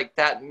on it. It's like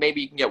that.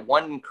 Maybe you can get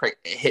one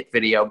hit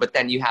video, but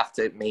then you have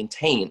to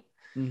maintain,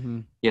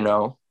 Mm-hmm. you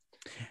know?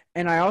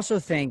 And I also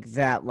think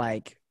that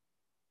like,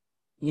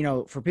 you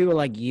know, for people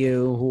like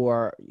you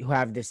who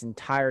have this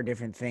entire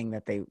different thing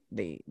that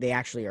they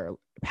actually are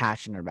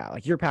passionate about.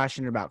 Like you're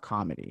passionate about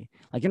comedy.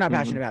 Like you're not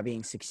passionate about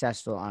being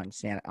successful on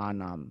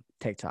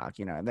TikTok,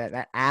 you know.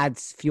 That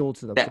adds fuel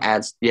to the That fire,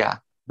 adds, yeah,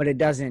 but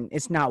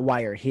it's not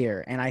why you're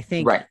here. And I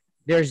think right.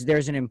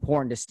 there's an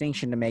important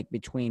distinction to make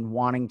between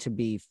wanting to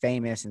be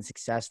famous and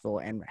successful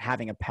and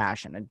having a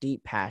passion, a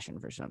deep passion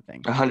for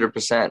something.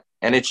 100%.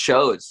 And it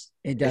shows.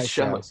 It does It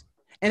shows. show.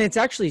 And it's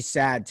actually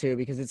sad too,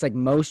 because it's like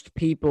most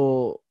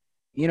people,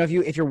 you know,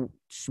 if you're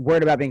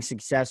worried about being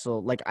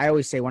successful, like I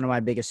always say, one of my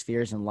biggest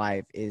fears in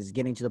life is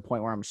getting to the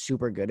point where I'm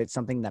super good at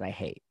something that I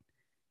hate.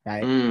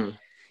 Right.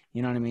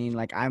 You know what I mean?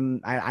 Like I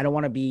don't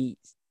want to be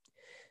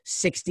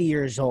 60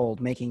 years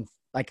old making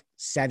like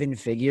 7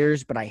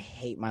 figures, but I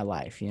hate my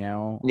life, you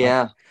know?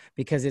 Yeah. Like,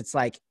 because it's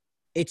like,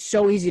 it's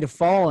so easy to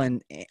fall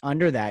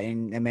under that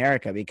in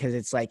America, because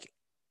it's like,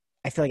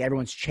 I feel like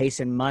everyone's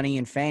chasing money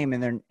and fame,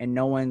 and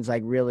no one's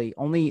like really,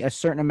 only a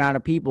certain amount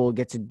of people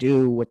get to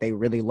do what they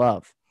really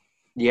love.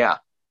 Yeah.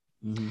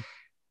 Mm-hmm.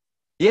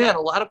 Yeah. And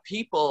a lot of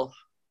people,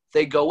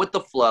 they go with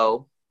the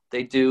flow.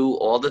 They do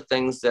all the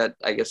things that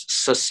I guess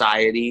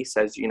society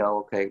says, you know,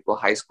 okay, well,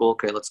 high school,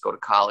 okay, let's go to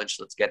college.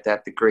 Let's get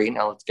that degree.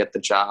 Now let's get the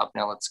job.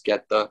 Now let's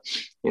get the,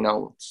 you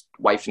know,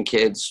 wife and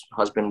kids,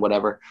 husband,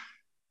 whatever.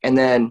 And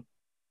then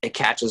it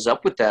catches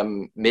up with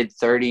them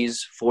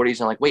mid-30s, 40s,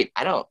 and like, wait,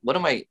 how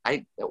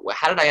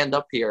did I end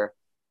up here?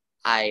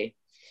 I've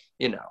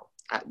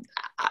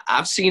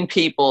seen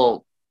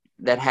people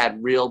that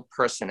had real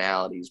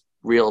personalities,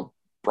 real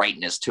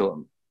brightness to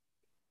them,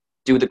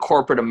 do the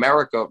corporate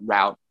America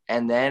route.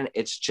 And then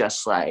it's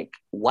just like,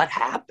 what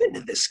happened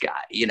to this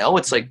guy?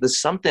 It's like there's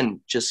something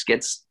just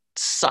gets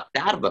sucked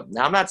out of him.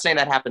 Now, I'm not saying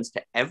that happens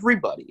to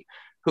everybody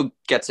who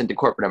gets into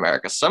corporate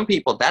America. Some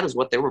people, that is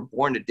what they were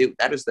born to do.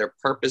 That is their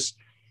purpose,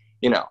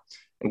 and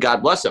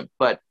God bless them.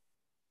 But,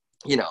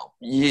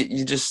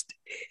 you just,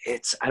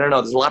 I don't know.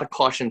 There's a lot of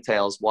caution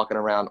tales walking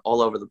around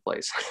all over the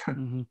place.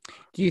 Mm-hmm.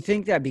 Do you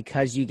think that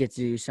because you get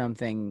to do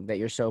something that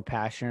you're so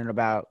passionate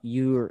about,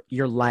 your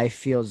life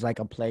feels like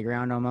a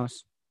playground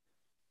almost?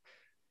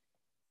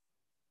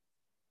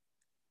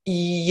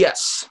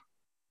 Yes.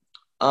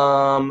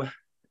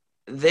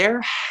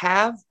 There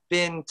have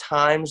been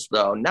times,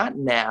 though, not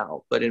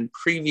now, but in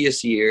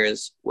previous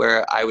years,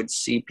 where I would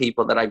see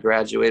people that I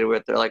graduated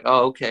with. They're like,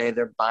 oh, okay,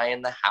 they're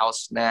buying the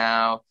house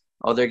now.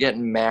 Oh, they're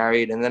getting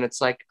married. And then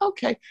it's like,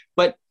 okay.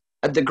 But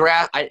I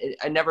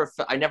never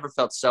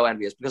felt so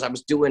envious because I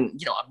was doing,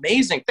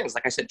 amazing things.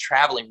 Like I said,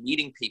 traveling,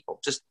 meeting people,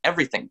 just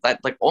everything. That,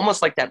 like,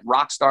 almost like that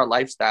rock star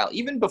lifestyle,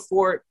 even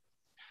before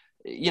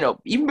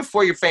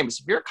you're famous.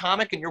 If you're a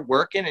comic and you're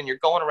working and you're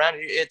going around,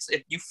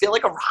 you feel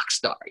like a rock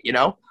star,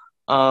 yeah.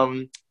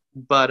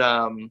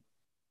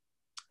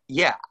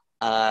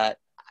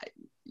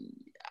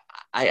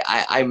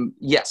 I'm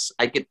yes.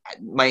 I get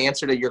my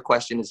answer to your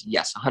question is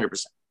yes,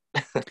 100%.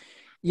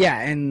 Yeah,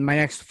 and my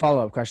next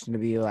follow-up question to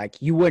be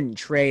like, you wouldn't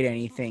trade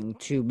anything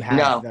to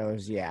have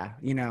those, yeah,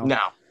 No.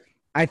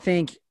 I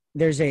think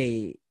there's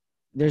a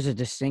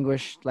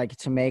distinguish like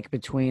to make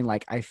between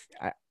like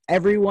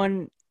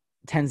everyone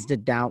tends to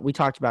we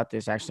talked about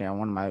this actually on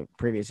one of my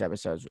previous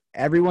episodes.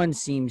 Everyone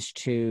seems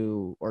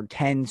to or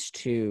tends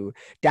to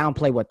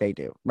downplay what they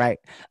do, right?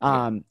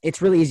 It's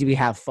really easy to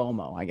have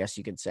FOMO, I guess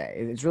you could say.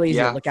 It's really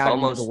easy to look out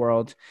into the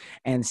world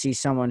and see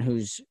someone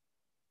who's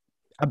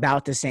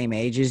about the same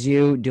age as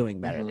you doing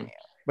better than you.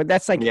 But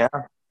that's like,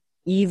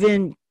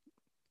 even,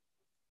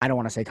 I don't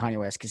want to say Kanye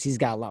West because he's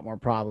got a lot more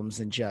problems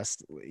than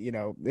just,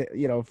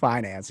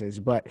 finances,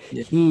 but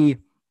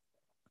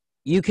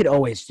you could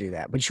always do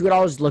that, but you could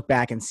always look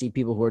back and see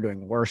people who are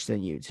doing worse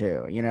than you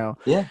too,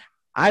 Yeah.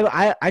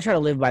 I try to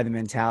live by the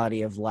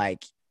mentality of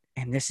like,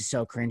 and this is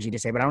so cringy to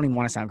say, but I don't even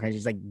want to sound cringy.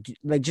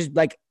 It's just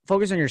like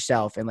focus on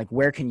yourself and like,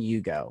 where can you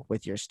go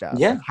with your stuff?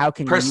 Yeah. Like, how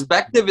can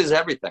perspective is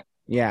everything.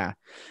 Yeah.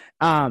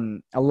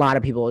 A lot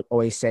of people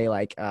always say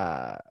like,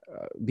 if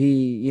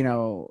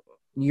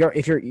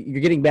you're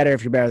getting better,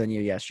 if you're better than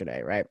you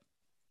yesterday. Right.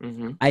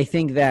 Mm-hmm. I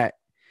think that,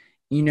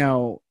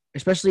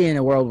 especially in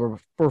a world where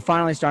we're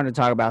finally starting to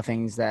talk about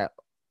things that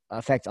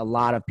affect a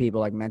lot of people,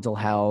 like mental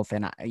health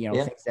and,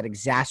 things that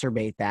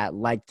exacerbate that,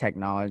 like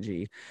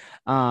technology.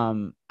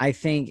 I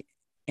think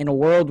in a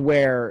world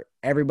where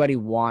everybody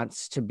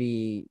wants to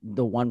be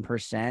the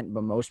 1%,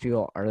 but most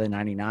people are the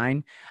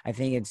 99, I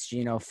think it's,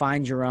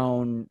 find your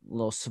own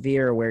little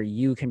sphere where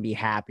you can be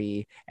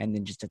happy and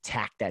then just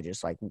attack that,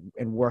 just like,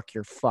 and work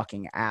your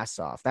fucking ass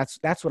off.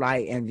 That's what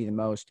I envy the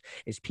most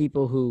is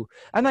people who,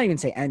 I'm not even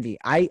say envy.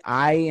 I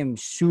am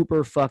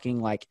super fucking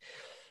like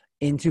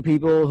into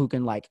people who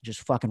can like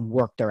just fucking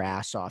work their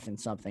ass off in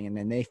something. And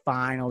then they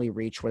finally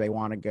reach where they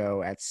want to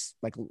go at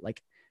like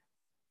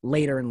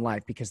later in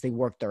life because they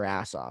worked their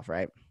ass off.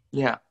 Right.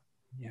 Yeah.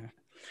 Yeah.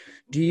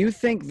 Do you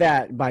think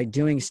that by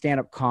doing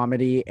stand-up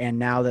comedy and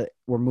now that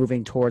we're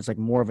moving towards like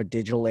more of a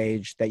digital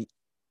age, that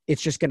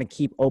it's just going to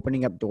keep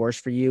opening up doors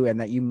for you and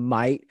that you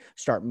might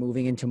start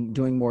moving into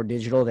doing more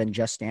digital than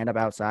just stand-up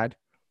outside?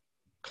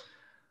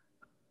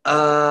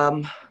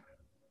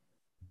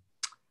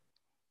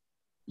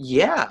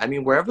 Yeah. I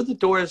mean, wherever the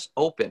door is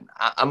open,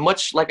 I'm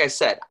much, like I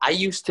said, I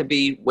used to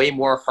be way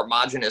more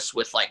homogenous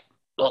with like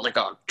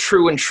a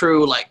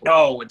true, like,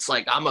 no, it's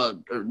like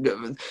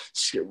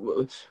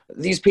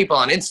these people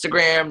on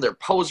Instagram, they're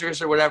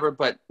posers or whatever.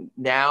 But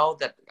now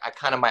that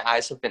my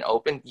eyes have been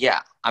opened,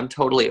 yeah, I'm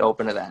totally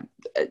open to that.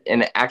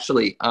 And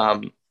actually,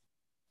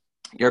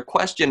 your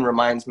question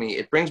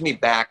it brings me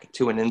back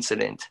to an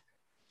incident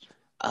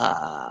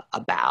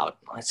about,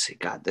 let's see,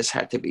 God, this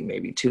had to be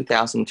maybe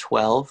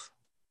 2012.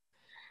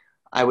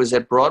 I was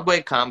at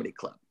Broadway Comedy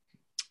Club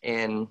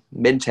in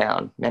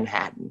Midtown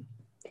Manhattan.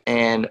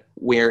 And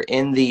we're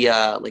in the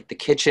the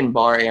kitchen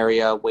bar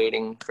area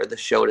waiting for the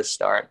show to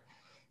start.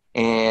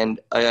 And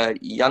a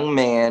young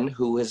man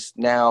who has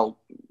now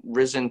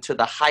risen to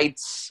the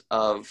heights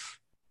of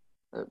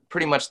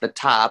pretty much the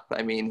top.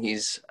 I mean,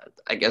 he's,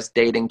 I guess,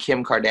 dating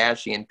Kim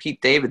Kardashian, Pete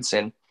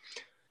Davidson.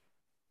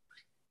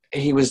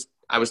 I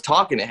was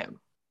talking to him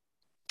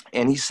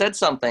and he said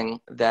something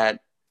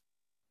that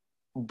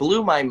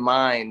blew my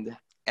mind.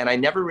 And I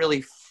never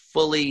really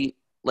fully,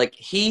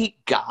 he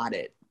got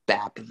it.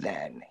 Back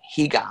then,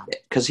 he got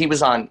it because he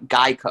was on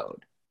Guy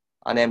Code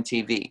on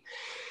MTV. And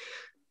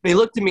he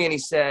looked at me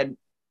and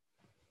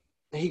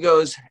he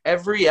goes,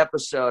 every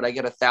episode I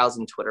get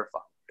 1,000 Twitter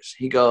followers.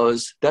 He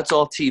goes, that's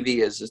all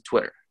TV is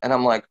Twitter. And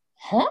I'm like,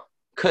 huh?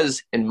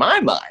 Because in my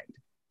mind,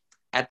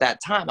 at that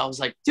time, I was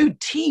like, dude,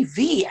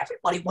 TV,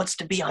 everybody wants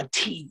to be on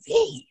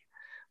TV.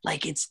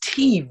 Like, it's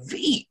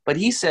TV. But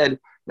he said,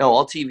 no,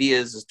 all TV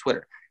is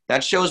Twitter.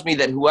 That shows me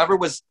that whoever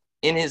was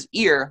in his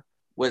ear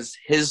was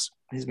his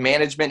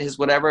management, his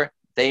whatever,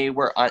 they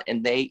were on,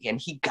 and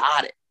he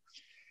got it.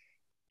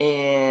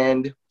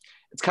 And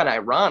it's kind of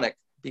ironic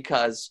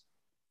because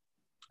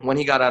when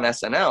he got on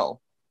SNL,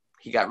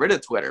 he got rid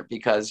of Twitter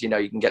because, you know,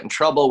 you can get in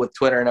trouble with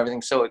Twitter and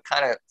everything. So it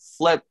kind of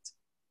flipped,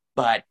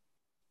 but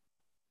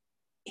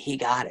he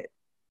got it.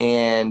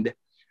 And,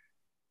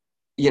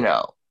 you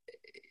know,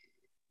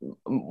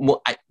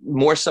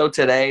 more so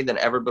today than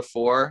ever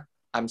before,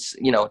 I'm,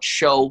 you know,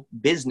 show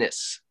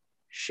business.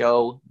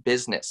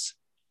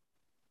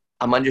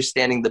 I'm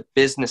understanding the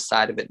business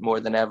side of it more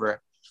than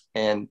ever,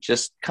 and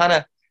just kind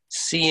of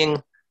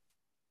seeing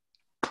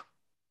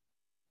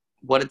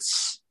what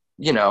it's,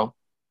 you know,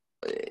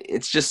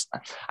 it's just,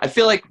 I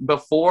feel like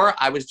before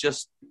I was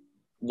just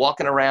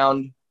walking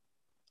around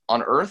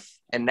on Earth,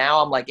 and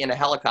now I'm like in a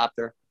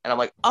helicopter and I'm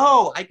like,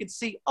 oh, I could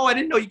see, oh, I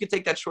didn't know you could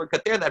take that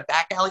shortcut there, that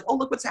back alley. Oh,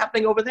 look what's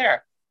happening over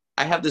there.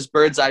 I have this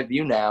bird's eye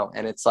view now,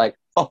 and it's like,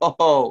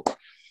 oh.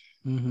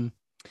 Mm-hmm.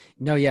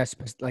 No, yes,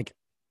 but like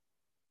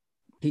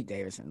Pete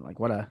Davidson, like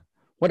what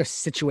a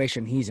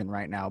situation he's in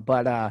right now.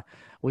 But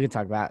we can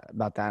talk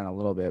about that in a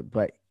little bit.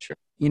 But sure.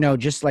 You know,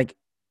 just like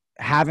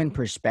having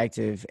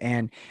perspective,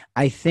 and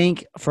I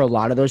think for a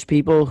lot of those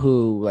people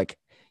who like,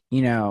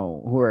 you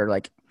know, who are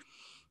like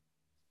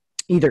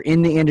either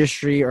in the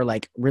industry or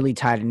like really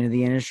tied into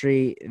the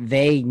industry,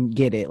 they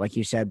get it, like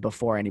you said,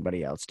 before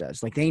anybody else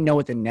does. Like they know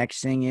what the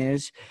next thing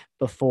is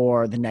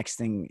before the next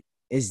thing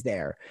is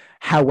there.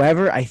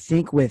 However, I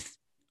think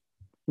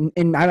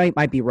and I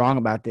might be wrong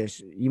about this,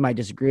 you might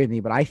disagree with me,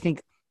 but I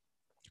think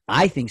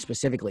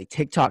specifically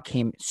TikTok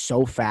came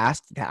so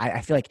fast that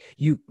I feel like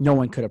no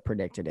one could have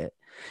predicted it.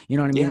 You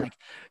know what I mean? Yeah. Like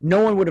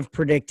no one would have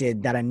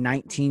predicted that a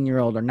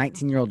 19-year-old or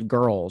 19-year-old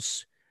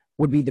girls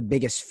would be the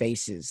biggest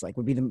faces, like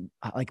would be the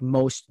like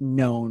most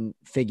known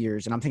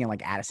figures. And I'm thinking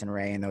like Addison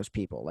Rae and those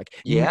people. Like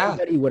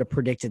nobody would have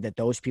predicted that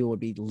those people would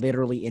be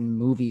literally in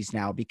movies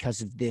now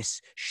because of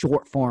this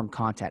short form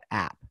content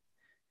app.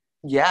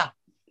 Yeah,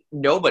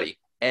 nobody.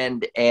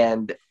 And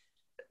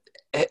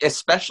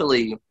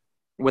especially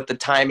with the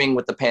timing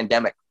with the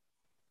pandemic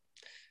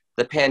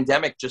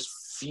just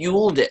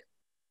fueled it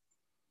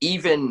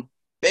even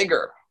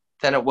bigger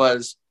than it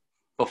was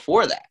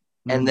before that.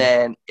 Mm-hmm. And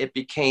then it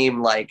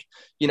became like,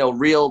 you know,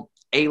 real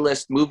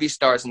A-list movie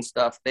stars and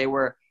stuff. They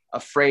were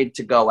afraid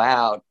to go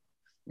out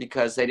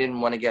because they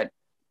didn't want to get,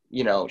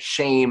 you know,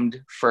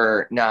 shamed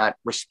for not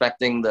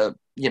respecting the,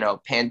 you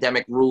know,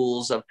 pandemic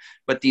rules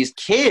but these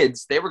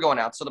kids, they were going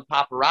out. So the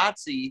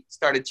paparazzi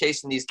started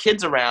chasing these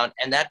kids around,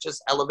 and that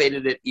just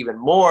elevated it even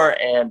more.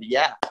 And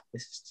yeah,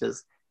 it's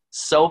just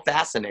so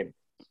fascinating.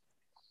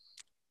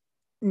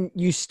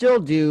 You still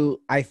do,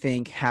 I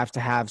think, have to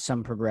have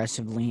some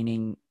progressive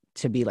leaning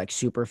to be like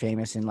super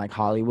famous in like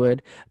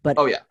Hollywood, but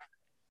oh yeah,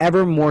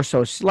 ever more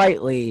so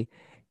slightly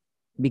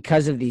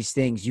because of these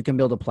things, you can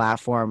build a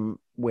platform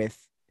with,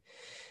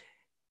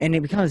 and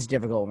it becomes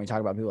difficult when we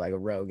talk about people like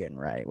Rogan,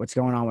 right? What's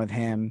going on with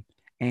him?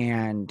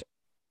 And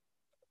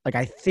like,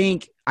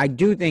 I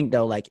do think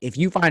though, like if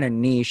you find a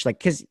niche, like,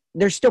 cause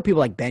there's still people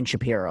like Ben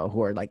Shapiro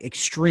who are like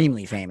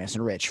extremely famous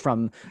and rich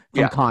from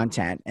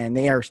content, and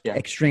they are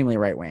extremely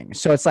right wing.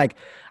 So it's like,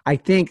 I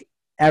think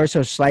ever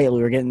so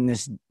slightly we're getting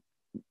this,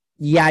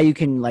 you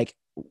can like,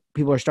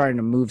 people are starting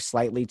to move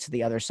slightly to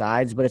the other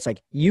sides, but it's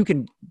like you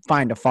can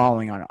find a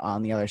following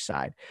on the other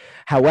side.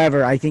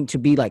 However, I think to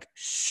be like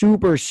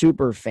super,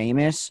 super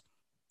famous,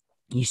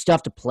 you still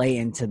have to play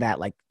into that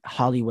like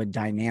Hollywood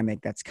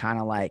dynamic that's kind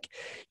of like,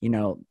 you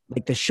know,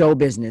 like the show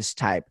business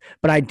type.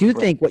 But I do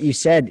think what you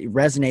said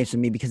resonates with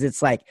me because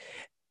it's like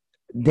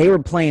they were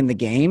playing the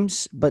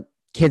games, but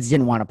kids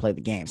didn't want to play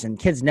the games, and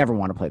kids never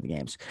want to play the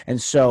games.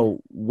 And so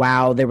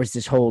while there was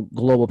this whole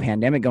global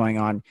pandemic going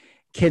on,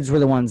 kids were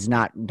the ones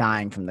not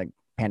dying from the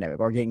pandemic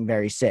or getting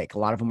very sick. A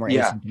lot of them were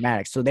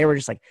asymptomatic. So they were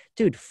just like,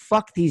 dude,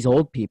 fuck these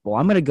old people.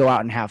 I'm going to go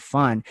out and have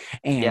fun.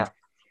 And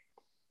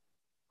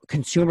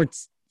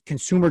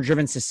consumer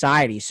driven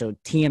society. So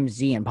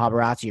TMZ and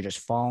paparazzi are just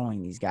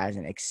following these guys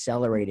and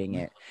accelerating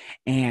it.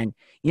 And,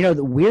 you know,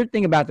 the weird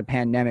thing about the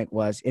pandemic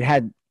was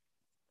it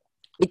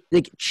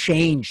like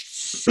changed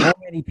so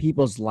many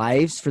people's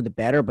lives for the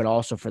better, but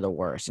also for the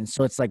worse. And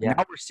so it's like,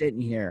 now we're sitting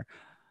here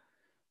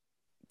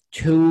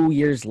 2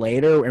 years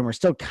later and we're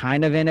still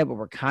kind of in it, but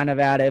we're kind of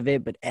out of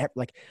it. But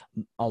like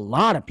a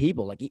lot of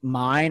people, like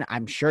mine,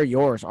 I'm sure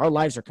yours, our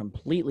lives are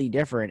completely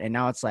different. And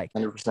now it's like,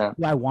 100%.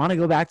 Do I want to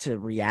go back to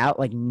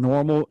like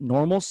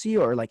normalcy,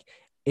 or like,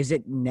 is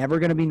it never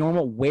going to be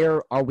normal?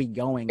 Where are we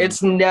going?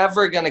 It's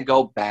never going to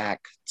go back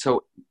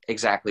to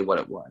exactly what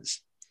it was.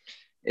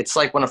 It's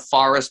like when a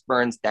forest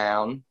burns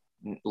down,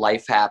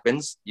 life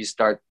happens.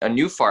 A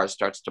new forest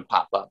starts to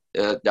pop up.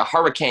 The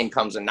hurricane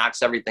comes and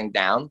knocks everything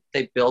down.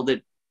 They build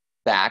it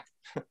back,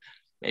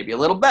 maybe a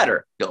little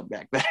better, build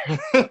back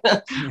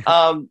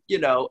better. You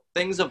know,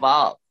 things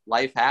evolve.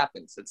 life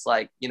happens. It's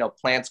like,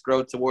 plants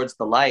grow towards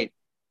the light.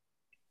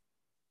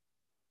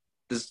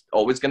 There's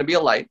always going to be a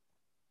light.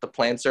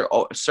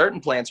 Certain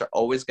plants are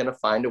always going to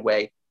find a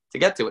way to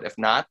get to it. If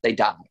not, they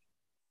die.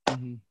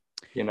 Mm-hmm.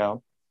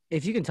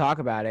 If you can talk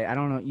about it, I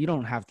don't know. You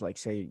don't have to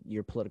say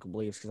your political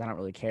beliefs, because I don't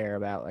really care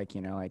about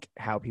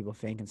how people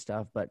think and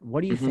stuff. But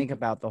what do you think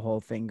about the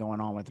whole thing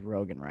going on with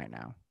Rogan right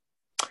now?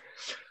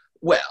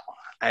 Well,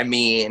 I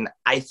mean,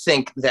 I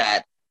think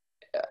that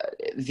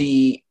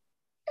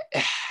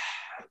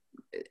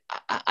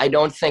I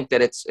don't think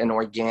that it's an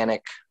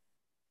organic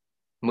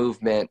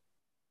movement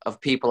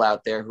of people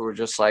out there who are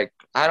just like,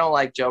 I don't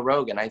like Joe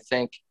Rogan. I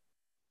think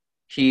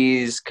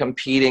he's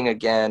competing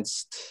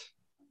against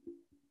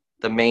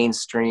the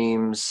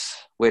mainstreams,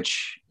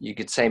 which you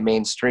could say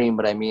mainstream,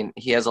 but I mean,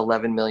 he has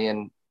 11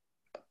 million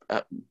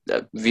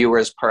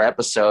viewers per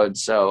episode.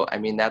 So, I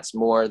mean, that's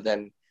more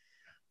than,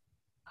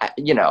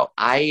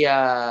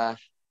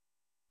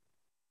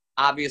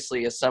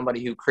 obviously, as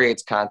somebody who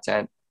creates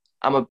content,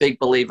 I'm a big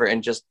believer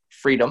in just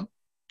freedom,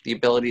 the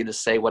ability to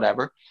say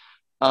whatever.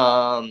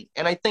 And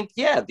I think,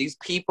 these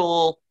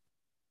people,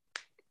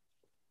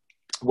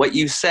 what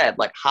you said,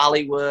 like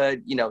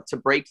Hollywood, to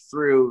break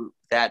through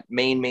that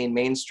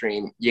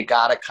mainstream, you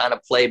got to kind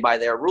of play by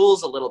their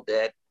rules a little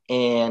bit.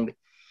 And,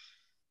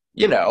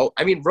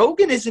 I mean,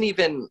 Rogan isn't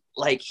even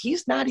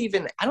he's not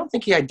even, I don't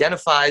think he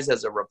identifies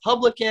as a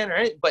Republican or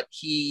anything, but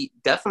he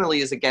definitely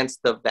is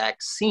against the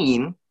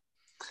vaccine,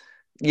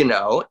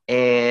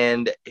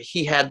 and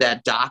he had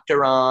that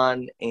doctor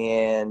on,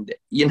 and,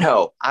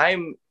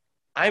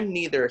 I'm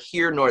neither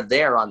here nor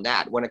there on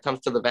that when it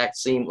comes to the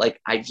vaccine.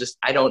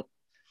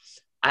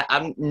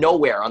 I'm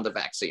nowhere on the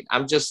vaccine.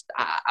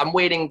 I'm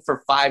waiting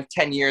for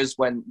 5-10 years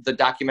when the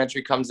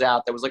documentary comes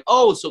out that was like,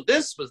 oh, so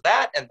this was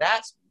that, and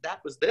that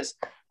was this.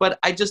 But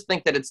I just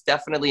think that it's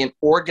definitely an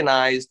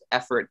organized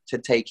effort to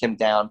take him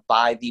down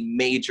by the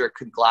major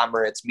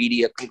conglomerates,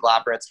 media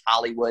conglomerates,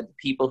 Hollywood,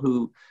 people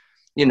who,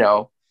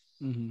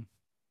 Mm-hmm.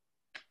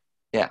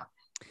 Yeah.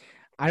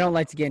 I don't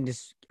like to get into,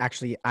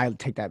 actually, I'll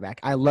take that back.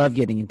 I love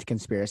getting into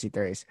conspiracy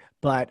theories,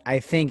 but I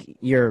think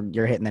you're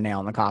hitting the nail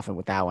on the coffin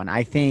with that one.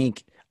 I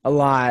think a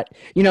lot,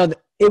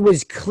 it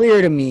was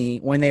clear to me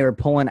when they were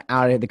pulling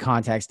out of the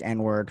context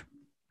N-word,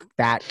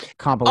 that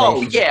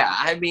compilation. Oh, yeah.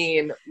 I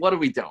mean, what are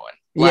we doing?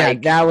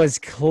 That was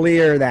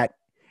clear that,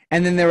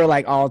 and then they were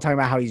all talking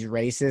about how he's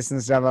racist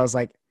and stuff. I was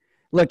like,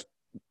 look,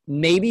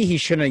 maybe he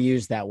shouldn't have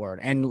used that word.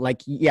 And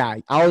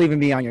I'll even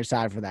be on your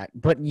side for that.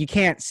 But you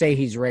can't say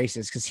he's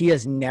racist, because he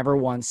has never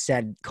once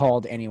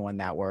called anyone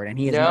that word. And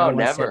he has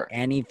never said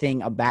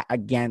anything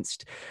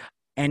against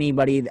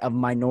anybody of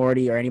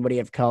minority or anybody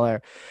of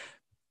color.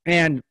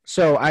 And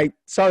so I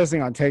saw this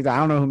thing on TikTok. I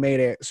don't know who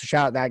made it, so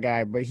shout out that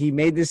guy. But he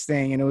made this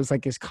thing, and it was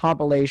this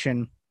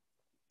compilation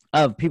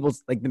of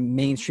people's the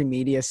mainstream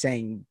media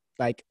saying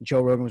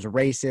Joe Rogan was a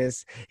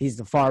racist, he's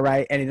the far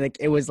right, and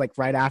it was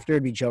right after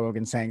it'd be Joe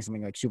Rogan saying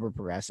something super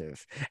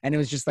progressive, and it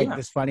was just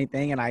this funny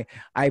thing. And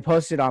I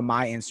posted on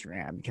my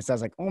Instagram because I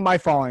was like, oh, my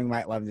following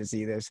might love to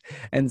see this,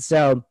 and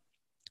so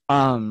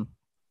I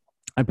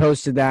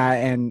posted that,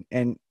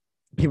 and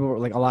people were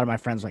a lot of my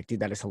friends were like, dude,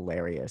 that is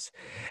hilarious.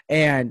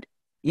 And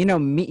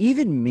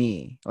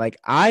me,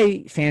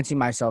 I fancy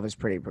myself as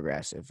pretty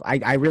progressive.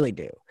 I really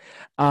do.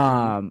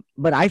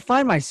 But I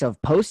find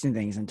myself posting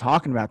things and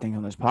talking about things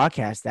on this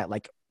podcast that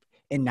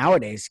and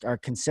nowadays are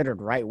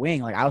considered right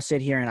wing. I'll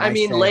sit here and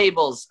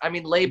labels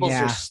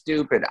are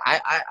stupid.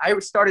 I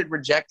started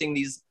rejecting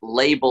these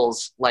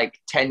labels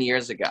 10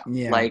 years ago.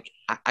 Yeah.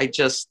 I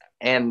just,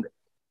 and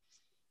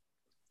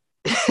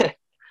I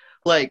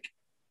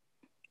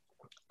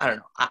don't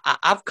know.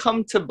 I've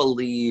come to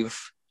believe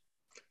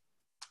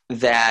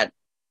that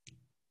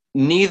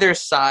neither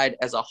side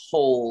as a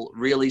whole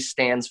really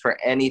stands for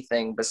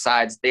anything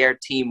besides their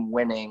team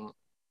winning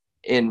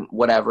in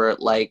whatever,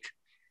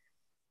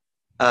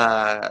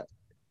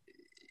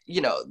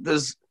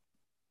 there's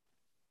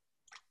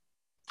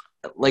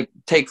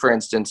take for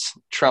instance,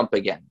 Trump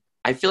again.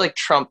 I feel like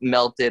Trump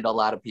melted a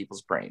lot of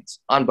people's brains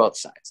on both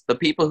sides. The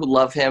people who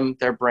love him,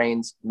 their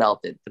brains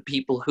melted. The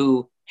people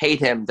who hate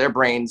him, their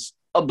brains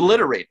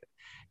obliterated.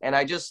 And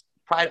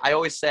I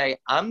always say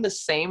I'm the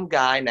same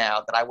guy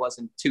now that I was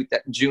in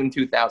June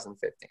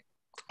 2015.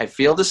 I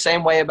feel the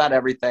same way about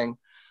everything.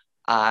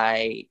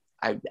 I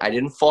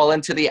didn't fall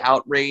into the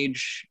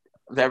outrage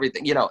of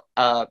everything,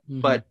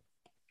 but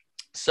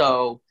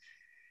so,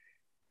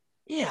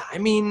 yeah, I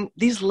mean,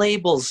 these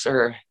labels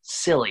are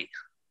silly.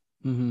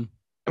 Mm-hmm.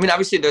 I mean,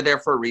 obviously they're there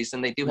for a reason.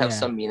 They do have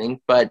some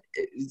meaning, but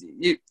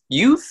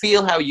you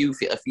feel how you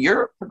feel. If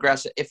you're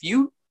progressive, if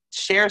you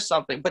share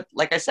something, but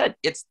like I said,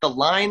 it's the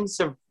lines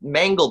are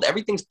mangled.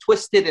 Everything's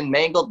twisted and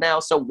mangled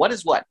now. So what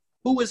is what?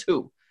 Who is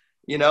who?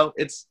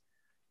 It's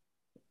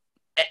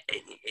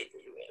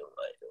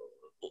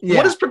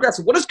what is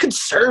progressive? What is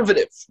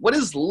conservative? What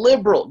is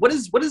liberal? What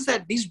is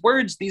that? These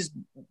words, these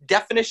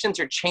definitions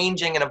are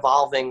changing and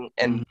evolving,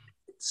 and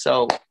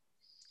so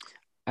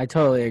I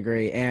totally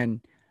agree.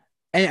 And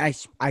I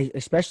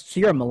especially, so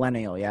you're a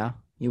millennial, yeah?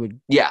 You would,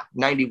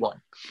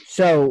 91.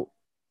 So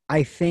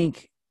I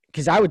think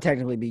because I would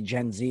technically be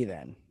Gen Z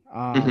then.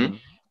 Mm-hmm.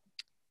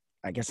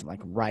 I guess I'm like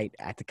right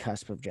at the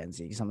cusp of Gen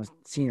Z because I'm a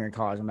senior in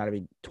college. I'm about to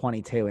be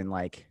 22 in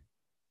like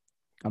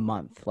a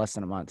month, less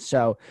than a month.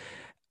 So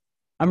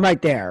I'm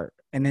right there.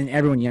 And then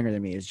everyone younger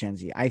than me is Gen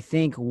Z. I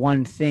think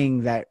one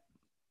thing that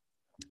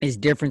is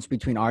difference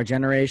between our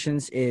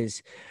generations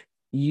is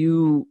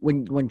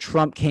when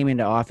Trump came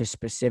into office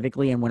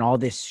specifically and when all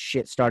this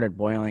shit started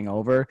boiling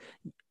over,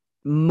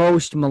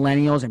 most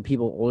millennials and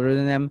people older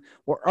than them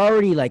were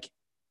already like,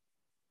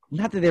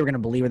 not that they were going to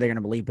believe what they're going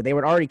to believe, but they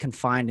were already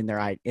confined in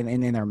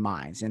their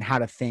minds and how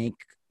to think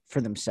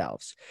for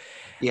themselves.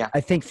 Yeah.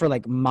 I think for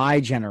like my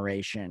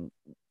generation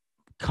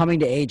coming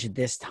to age at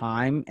this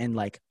time, and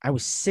like I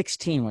was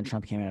 16 when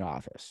Trump came into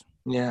office.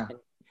 Yeah.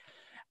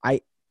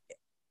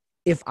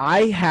 If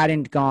I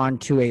hadn't gone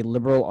to a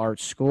liberal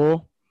arts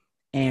school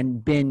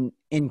and been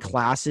in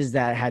classes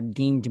that had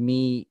deemed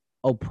me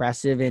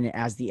oppressive and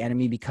as the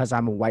enemy because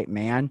I'm a white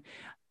man,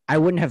 I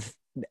wouldn't have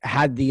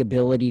had the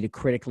ability to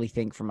critically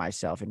think for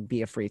myself and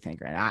be a free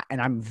thinker. And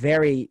I'm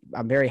very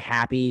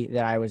happy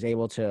that I was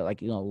able to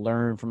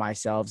learn for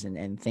myself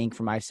and think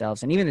for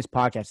myself. And even this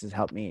podcast has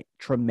helped me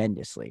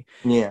tremendously.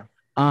 Yeah.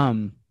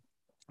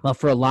 But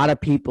for a lot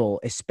of people,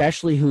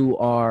 especially who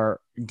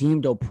are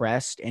deemed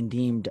oppressed and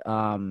deemed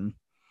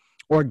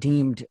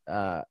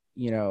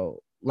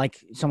like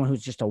someone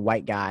who's just a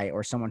white guy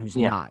or someone who's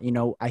not,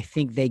 I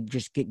think they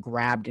just get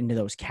grabbed into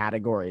those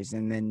categories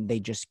and then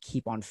they just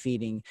keep on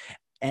feeding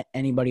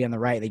anybody on the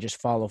right. They just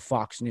follow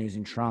Fox News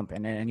and Trump,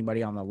 and then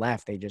anybody on the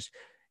left, they just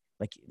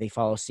they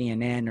follow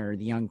CNN or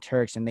the Young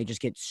Turks, and they just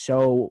get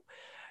so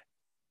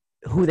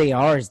who they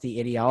are is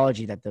the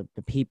ideology that the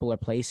people are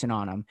placing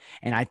on them.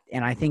 And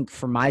I think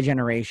for my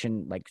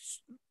generation, like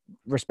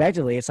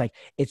respectively,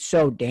 it's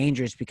so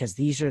dangerous because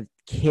these are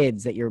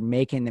kids that you're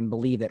making them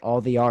believe that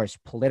all they are is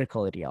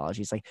political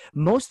ideologies. Like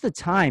most of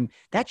the time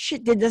that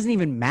shit doesn't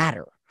even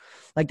matter.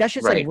 Like that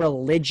shit's like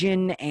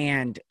religion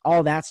and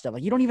all that stuff.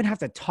 Like you don't even have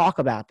to talk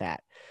about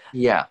that.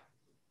 Yeah.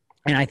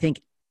 And I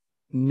think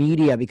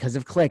media, because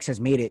of clicks, has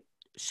made it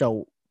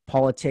so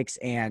politics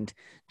and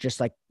just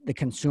like the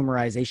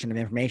consumerization of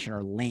information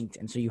are linked.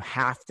 And so you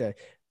have to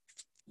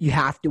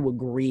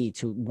agree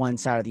to one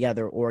side or the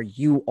other, or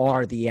you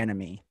are the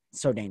enemy.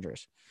 It's so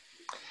dangerous.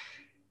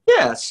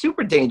 Yeah,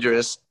 super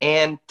dangerous.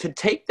 And to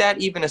take that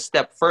even a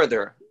step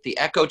further, the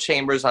echo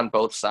chambers on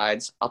both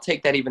sides, I'll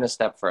take that even a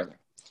step further.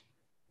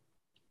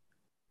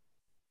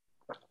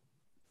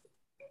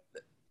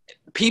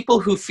 People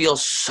who feel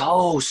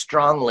so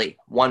strongly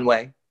one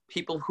way,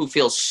 people who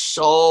feel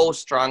so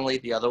strongly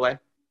the other way,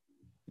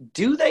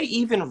 do they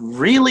even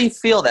really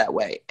feel that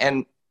way?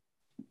 And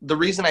the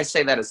reason I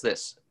say that is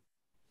this.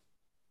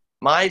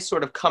 My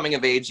sort of coming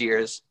of age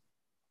years,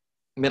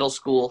 middle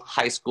school,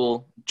 high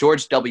school,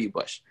 George W.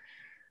 Bush.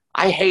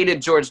 I hated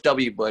George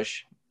W.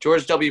 Bush.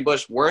 George W.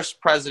 Bush,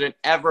 worst president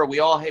ever. We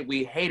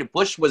hated.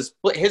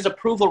 His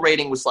approval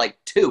rating was like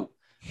 2,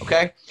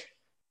 okay?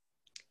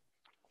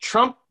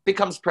 Trump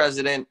becomes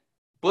president.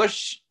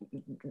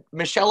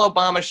 Michelle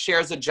Obama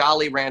shares a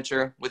Jolly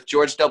Rancher with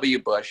George W.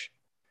 Bush.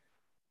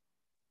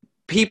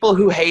 People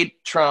who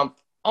hate Trump,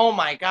 oh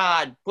my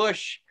God,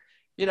 Bush,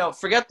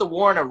 forget the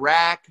war in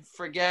Iraq,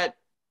 forget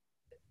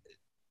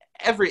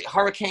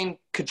Hurricane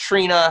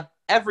Katrina,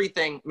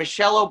 everything.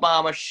 Michelle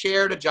Obama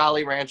shared a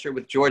Jolly Rancher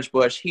with George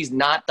Bush. He's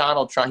not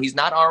Donald Trump. He's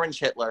not Orange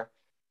Hitler.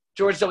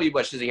 George W.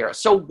 Bush is a hero.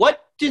 So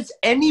what does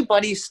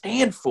anybody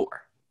stand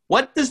for?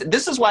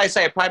 This is why I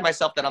say I pride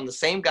myself that I'm the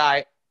same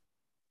guy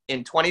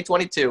in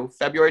 2022,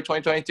 February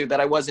 2022, that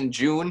I was in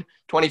June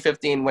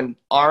 2015 when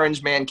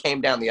Orange Man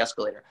came down the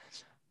escalator.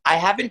 I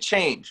haven't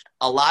changed.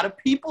 A lot of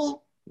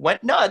people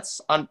went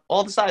nuts on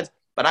all the sides,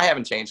 but I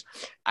haven't changed.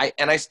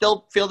 I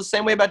still feel the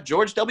same way about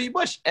George W.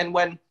 Bush. And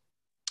when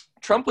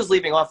Trump was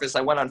leaving office,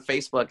 I went on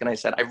Facebook and I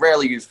said, I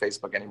rarely use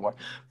Facebook anymore,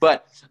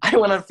 but I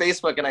went on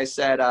Facebook and I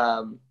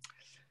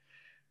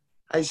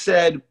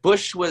said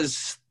Bush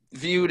was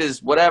viewed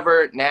as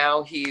whatever.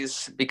 Now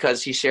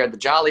because he shared the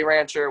Jolly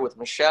Rancher with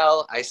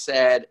Michelle. I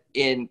said,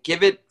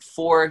 give it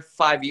 4 or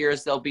 5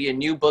 years, there'll be a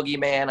new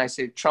boogeyman. I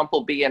said, Trump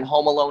will be in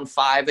Home Alone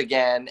 5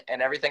 again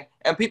and everything.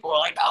 And people were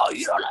like, oh,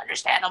 you don't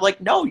understand. I'm like,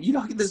 no,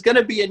 there's going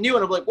to be a new.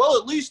 And I'm like, well,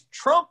 at least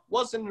Trump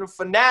wasn't a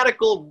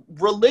fanatical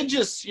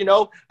religious,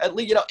 at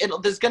least,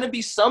 there's going to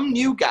be some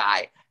new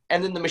guy.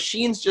 And then the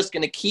machine's just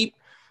going to keep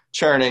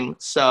churning.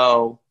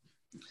 So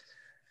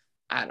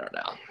I don't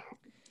know.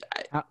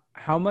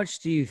 How much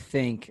do you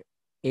think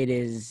it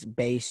is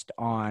based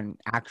on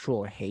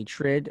actual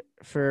hatred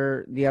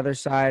for the other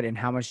side, and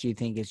how much do you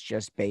think it's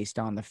just based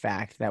on the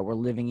fact that we're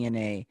living in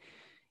a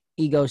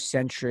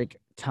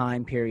egocentric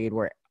time period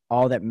where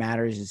all that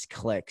matters is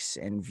clicks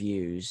and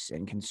views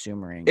and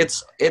consumering?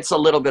 It's a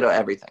little bit of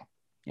everything.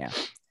 Yeah.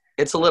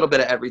 It's a little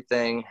bit of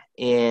everything.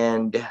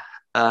 And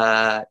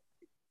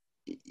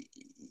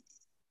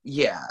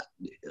yeah,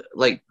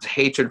 like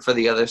hatred for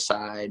the other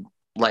side,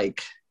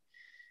 like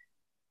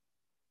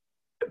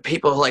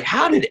people are like,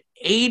 how did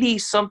 80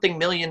 something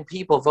million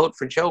people vote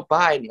for Joe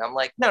Biden? I'm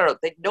like, no, a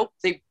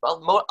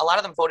lot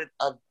of them voted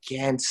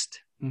against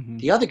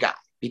the other guy.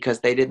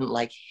 because they didn't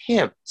like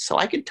him. So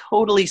I could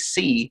totally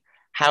see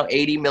how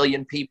 80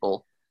 million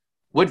people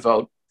would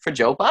vote for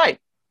Joe Biden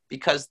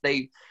because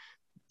the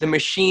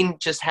machine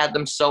just had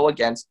them so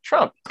against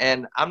Trump.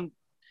 And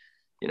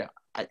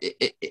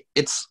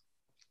it's,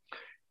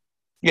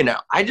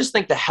 I just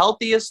think the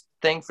healthiest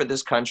thing for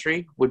this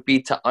country would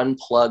be to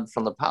unplug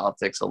from the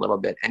politics a little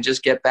bit and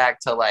just get back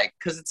to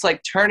because it's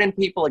like turning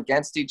people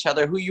against each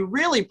other who you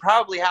really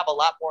probably have a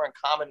lot more in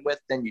common with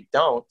than you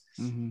don't.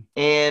 Mm-hmm.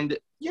 And,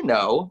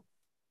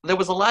 there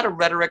was a lot of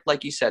rhetoric,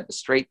 like you said, the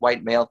straight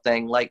white male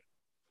thing.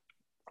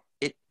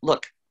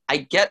 Look, I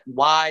get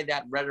why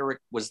that rhetoric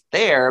was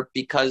there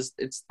because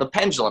it's the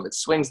pendulum. It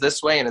swings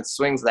this way and it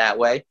swings that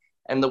way.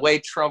 And the way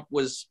Trump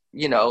was,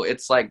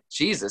 it's like,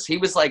 Jesus, he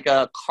was like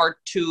a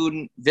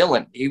cartoon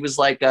villain. He was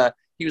like the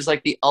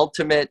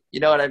ultimate,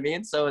 you know what I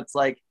mean? So it's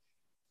like,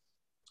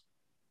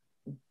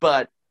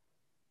 I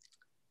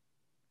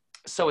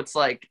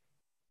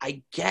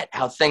get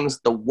how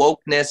the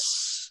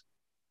wokeness,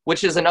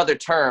 which is another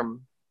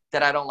term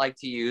that I don't like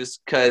to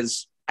use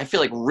because I feel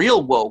like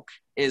real woke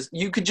is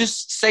you could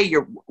just say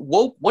you're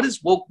woke. What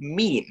does woke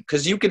mean?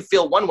 Because you could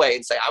feel one way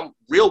and say I'm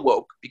real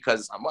woke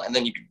because I'm, and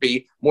then you could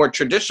be more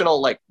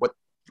traditional, like what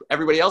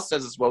everybody else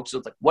says is woke. So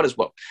it's like, what is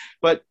woke?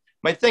 But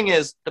my thing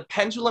is the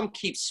pendulum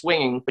keeps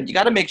swinging, but you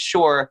got to make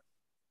sure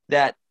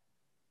that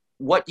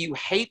what you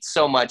hate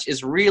so much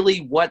is really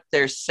what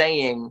they're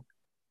saying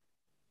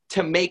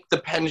to make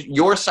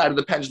your side of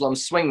the pendulum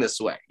swing this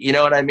way. You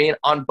know what I mean?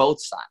 On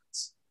both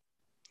sides,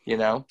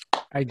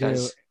 I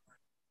do.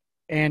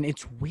 And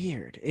it's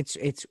weird. It's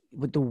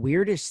what the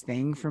weirdest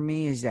thing for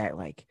me is that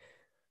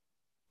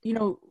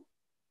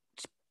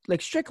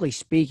strictly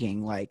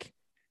speaking,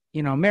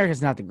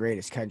 America's not the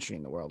greatest country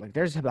in the world.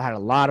 There's had a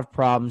lot of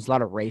problems, a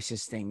lot of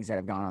racist things that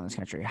have gone on in this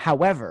country.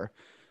 However,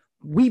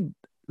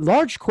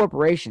 large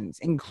corporations,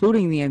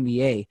 including the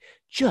NBA,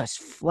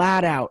 just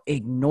flat out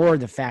ignore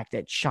the fact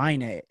that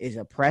China is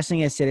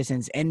oppressing its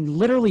citizens and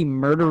literally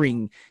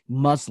murdering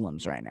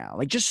Muslims right now.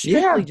 Just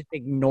strictly just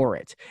ignore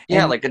it.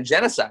 Yeah, like a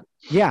genocide.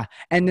 Yeah.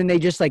 And then they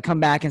just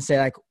come back and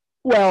say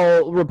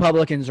well,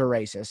 Republicans are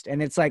racist.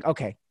 And it's like,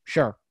 okay,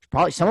 sure.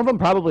 Probably some of them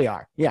probably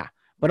are. Yeah.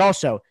 But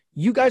also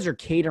you guys are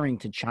catering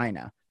to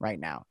China right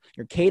now.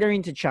 You're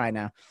catering to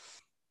China.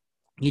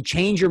 You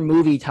change your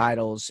movie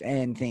titles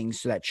and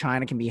things so that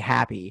China can be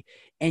happy.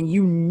 And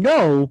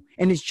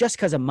and it's just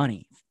because of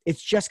money.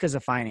 It's just because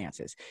of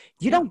finances.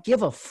 You don't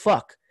give a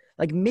fuck.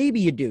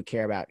 Maybe you do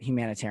care about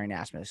humanitarian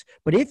aspects.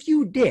 But if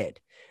you did,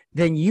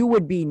 then you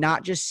would be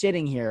not just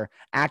sitting here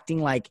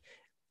acting like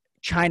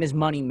China's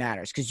money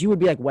matters. Because you would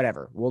be like,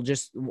 whatever. We'll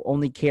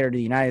only cater to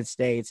the United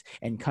States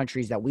and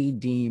countries that we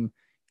deem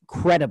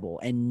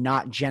credible and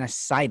not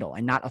genocidal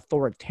and not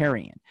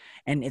authoritarian.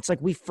 And it's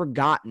we've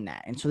forgotten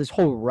that. And so this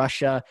whole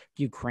Russia,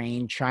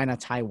 Ukraine, China,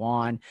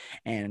 Taiwan,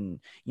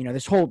 and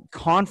this whole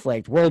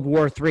conflict, World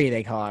War III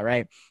they call it,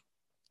 right?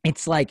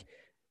 It's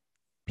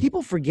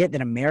people forget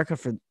that America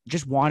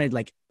just wanted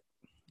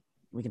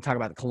we can talk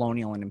about the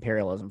colonial and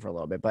imperialism for a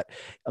little bit, but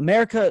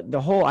America,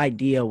 the whole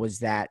idea was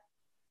that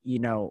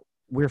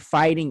we're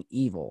fighting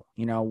evil.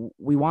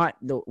 We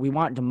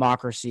want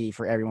democracy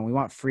for everyone. We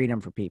want freedom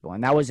for people.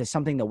 And that was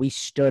something that we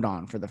stood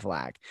on for the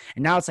flag.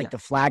 And now it's the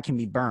flag can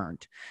be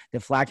burned.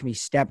 The flag can be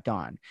stepped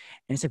on.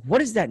 And it's what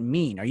does that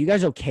mean? Are you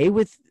guys okay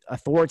with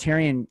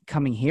authoritarian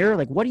coming here?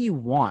 What do you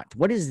want?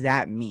 What does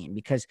that mean?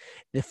 Because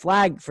the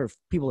flag for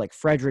people like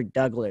Frederick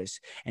Douglass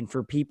and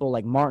for people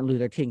like Martin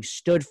Luther King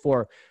stood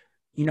for,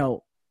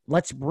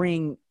 let's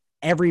bring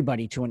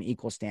everybody to an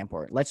equal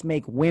standpoint. Let's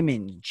make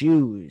women,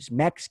 Jews,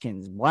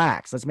 Mexicans,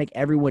 blacks. Let's make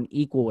everyone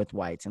equal with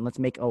whites, and let's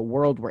make a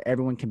world where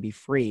everyone can be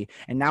free.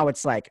 And now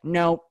it's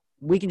no,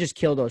 we can just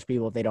kill those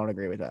people if they don't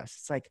agree with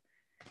us. It's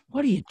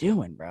what are you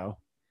doing, bro?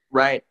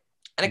 Right.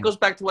 And it goes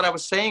back to what I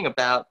was saying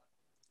about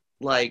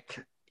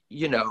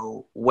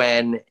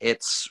when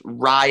it's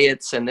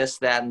riots and this,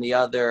 that, and the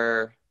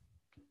other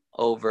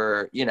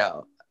over,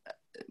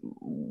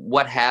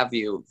 what have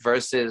you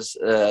versus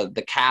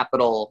the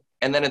Capitol.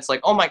 And then it's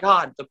oh my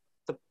God,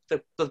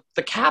 the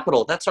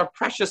Capitol, that's our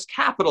precious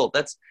Capitol.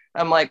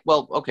 I'm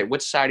well, okay,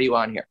 which side are you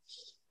on here?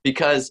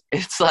 Because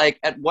it's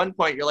at one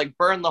point you're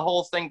burn the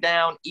whole thing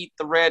down, eat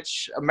the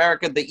rich,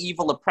 America, the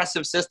evil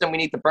oppressive system, we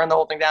need to burn the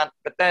whole thing down.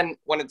 But then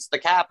when it's the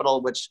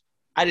Capitol, which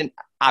I didn't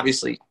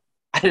agree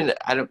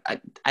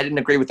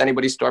with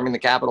anybody storming the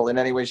Capitol in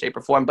any way, shape,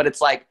 or form. But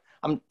it's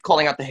I'm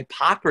calling out the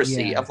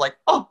hypocrisy of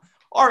oh,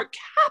 our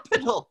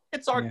Capitol,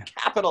 it's our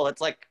Capitol.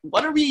 It's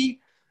what are we?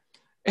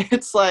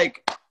 It's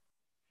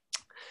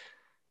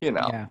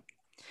Yeah.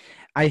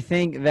 I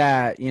think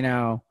that,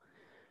 I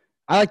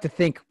like to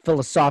think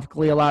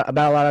philosophically about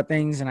a lot of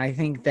things. And I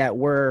think that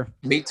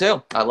Me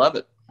too. I love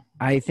it.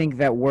 I think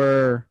that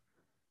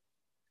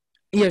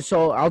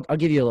so I'll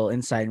give you a little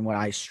insight in what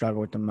I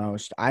struggle with the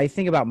most. I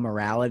think about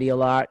morality a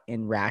lot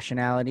and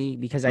rationality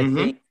because I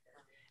think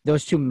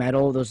those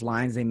those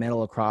lines, they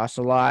meddle across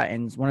a lot.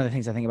 And one of the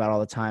things I think about all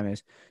the time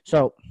is,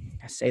 so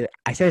I say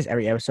this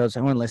every episode.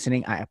 So anyone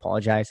listening, I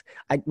apologize.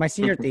 My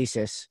senior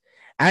thesis,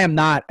 I am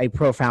not a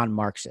profound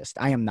Marxist.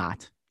 I am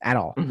not. at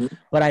all. Mm-hmm.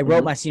 But I wrote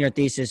Mm-hmm. my senior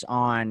thesis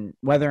on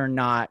whether or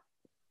not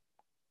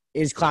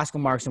is classical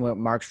Marxism, what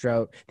Marx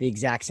wrote, the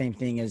exact same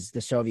thing as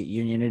the Soviet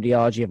Union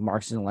ideology of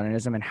Marxism and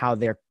Leninism, and how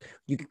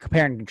you can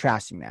compare and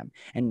contrasting them,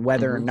 and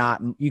whether or Mm-hmm.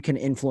 not you can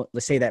influence,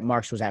 let's say that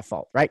Marx was at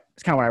fault, right?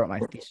 It's kind of what I wrote my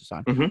thesis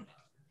on. Mm-hmm.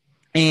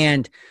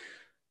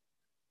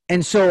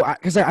 And so,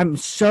 because I'm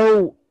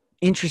so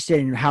interested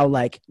in how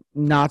like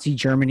Nazi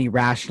Germany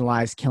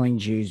rationalized killing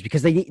Jews,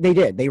 because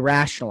they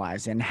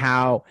rationalized, and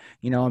how,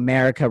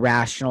 America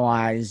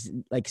rationalized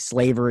like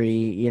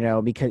slavery,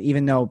 because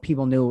even though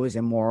people knew it was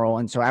immoral.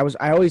 And so I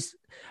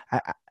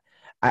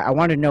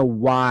want to know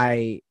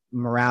why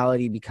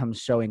morality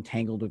becomes so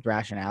entangled with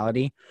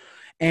rationality.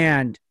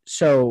 And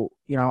so,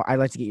 I'd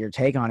like to get your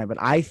take on it, but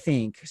I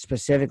think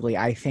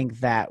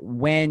that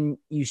when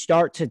you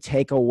start to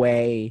take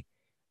away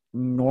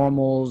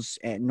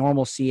normalcy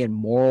and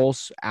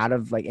morals out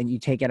of and you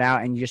take it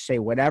out and you just say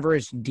whatever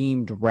is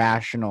deemed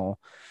rational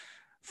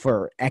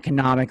for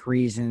economic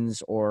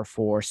reasons or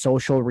for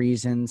social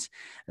reasons,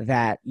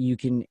 that you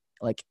can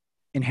like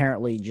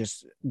inherently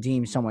just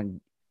deem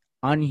someone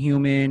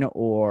unhuman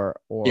or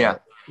Yeah.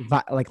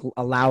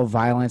 allow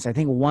violence. I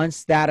think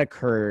once that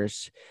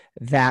occurs,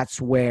 that's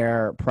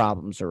where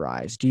problems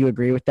arise. Do you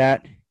agree with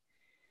that?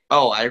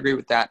 Oh, I agree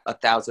with that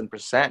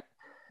 1,000%.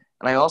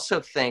 And I also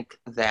think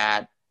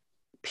that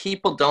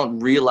people don't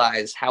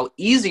realize how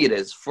easy it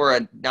is for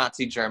a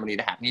Nazi Germany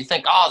to happen. You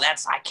think, oh,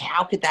 that's like,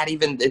 how could that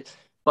even?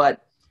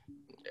 But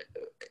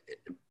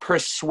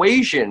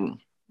persuasion,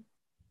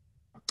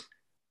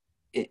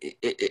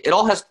 it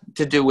all has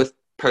to do with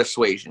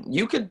persuasion.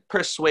 You could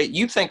persuade.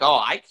 You think,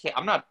 oh,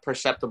 I'm not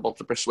perceptible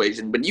to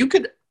persuasion, but you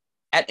could,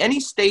 at any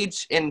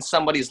stage in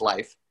somebody's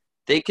life,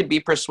 they could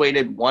be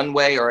persuaded one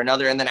way or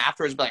another, and then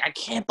afterwards be like, I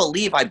can't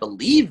believe I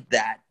believed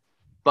that.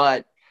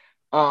 But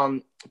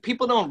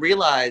people don't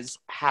realize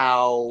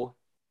how,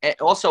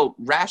 also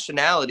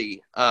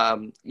rationality.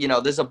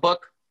 There's a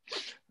book.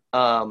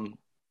 I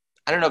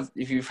don't know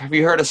if have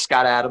you heard of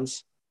Scott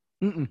Adams?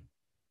 Mm-mm.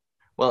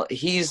 Well,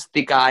 he's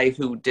the guy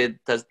who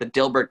does the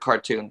Dilbert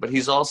cartoon, but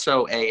he's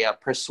also a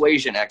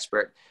persuasion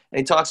expert. And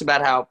he talks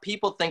about how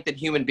people think that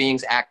human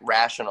beings act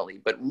rationally,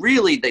 but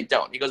really they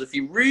don't. He goes, if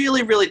you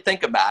really, really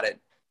think about it,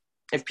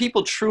 if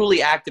people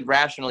truly acted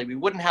rationally, we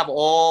wouldn't have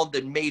all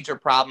the major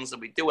problems that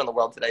we do in the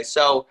world today.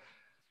 So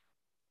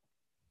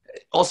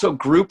also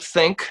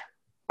groupthink.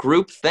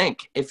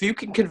 If you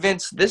can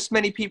convince this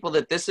many people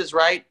that this is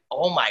right,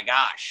 oh my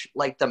gosh,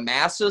 like the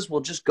masses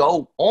will just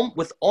go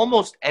with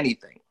almost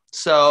anything.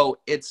 So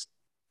it's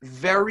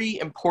very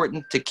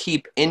important to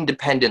keep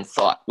independent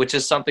thought, which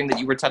is something that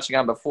you were touching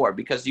on before,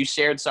 because you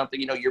shared something,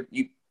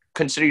 you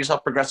consider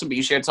yourself progressive, but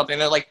you shared something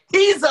and they're like,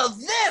 he's of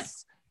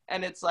this.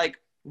 And it's like,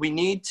 we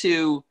need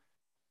to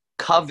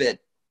covet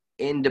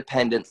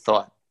independent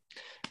thought,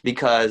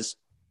 because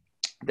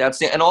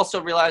and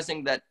also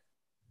realizing that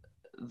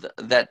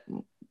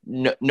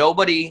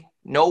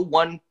no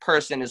one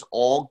person is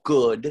all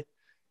good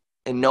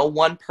and no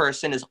one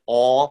person is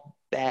all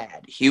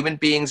bad. Human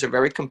beings are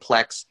very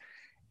complex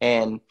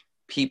and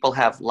people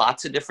have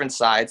lots of different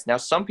sides. Now,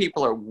 some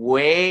people are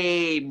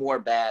way more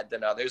bad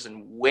than others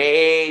and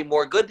way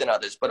more good than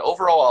others, but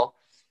overall,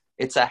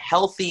 it's a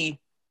healthy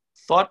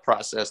thought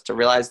process to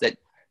realize that,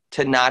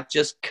 to not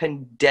just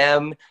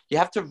condemn, you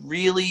have to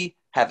really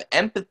have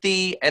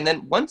empathy. And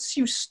then once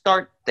you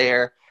start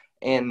there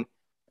and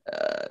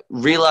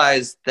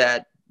realize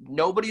that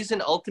nobody's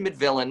an ultimate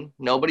villain,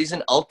 nobody's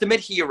an ultimate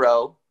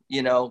hero,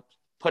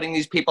 putting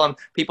these people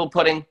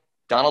putting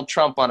Donald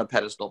Trump on a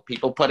pedestal,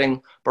 people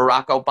putting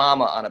Barack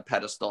Obama on a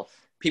pedestal,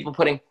 people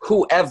putting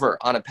whoever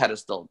on a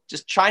pedestal.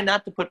 Just try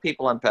not to put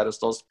people on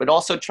pedestals, but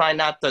also try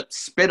not to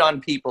spit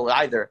on people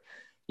either,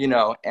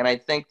 and I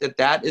think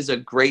that is a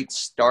great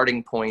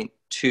starting point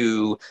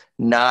to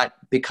not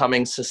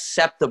becoming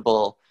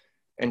susceptible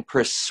and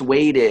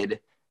persuaded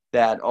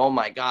that, oh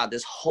my God,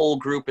 this whole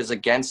group is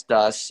against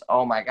us.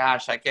 Oh my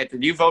gosh,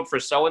 did you vote for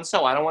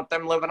so-and-so? I don't want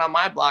them living on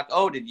my block.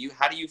 Oh,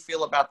 how do you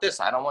feel about this?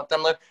 I don't want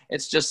them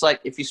It's just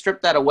like, if you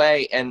strip that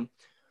away and,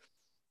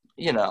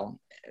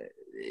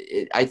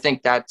 I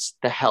think that's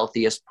the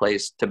healthiest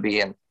place to be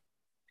in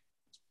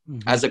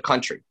as a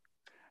country.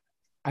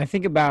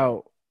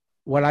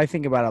 What I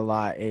think about a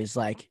lot is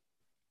like,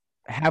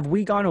 have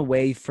we gone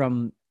away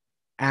from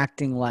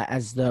acting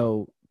as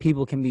though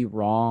people can be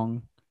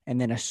wrong and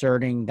then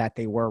asserting that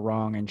they were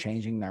wrong and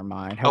changing their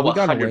mind? Have we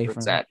gone away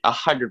from that?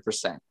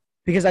 100%.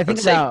 Because I think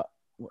say what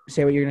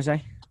you're going to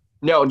say.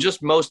 No,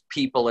 just most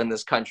people in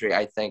this country,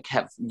 I think,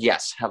 have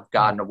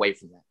gotten away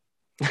from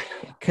that.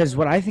 Because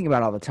what I think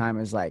about all the time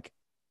is like,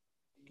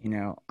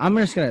 I'm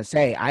just going to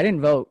say, I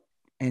didn't vote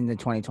in the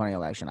 2020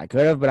 election. I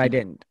could have, but I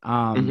didn't.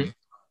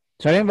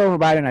 So I didn't vote for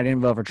Biden. I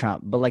didn't vote for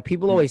Trump. But like,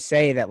 people always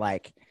say that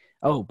like,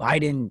 oh,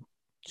 Biden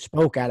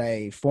spoke at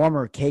a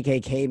former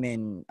KKK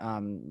man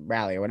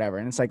rally or whatever.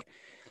 And it's like,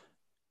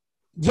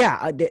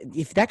 yeah,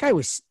 if that guy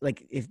was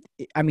like,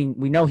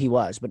 we know he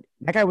was, but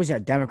that guy was a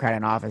Democrat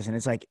in office. And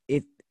it's like,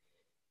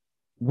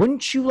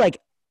 wouldn't you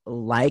like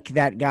like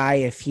that guy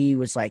if he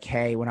was like,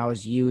 hey, when I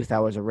was youth, I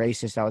was a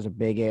racist, I was a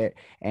bigot,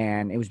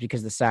 and it was because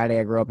of the society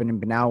I grew up in.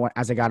 But now,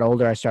 as I got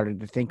older, I started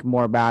to think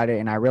more about it,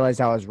 and I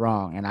realized I was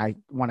wrong, and I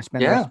want to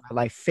spend the rest Yeah, of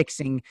my life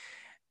fixing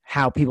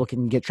how people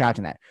can get trapped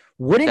in that.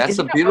 Wouldn't that's a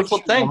isn't that what beautiful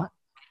you thing. want?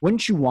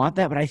 Wouldn't you want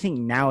that? But I think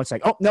now it's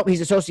like, oh no,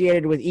 he's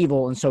associated with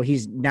evil, and so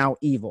he's now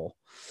evil.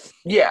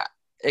 Yeah,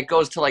 it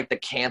goes to like the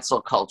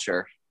cancel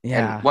culture. And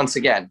Yeah. once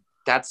again,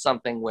 that's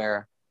something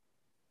where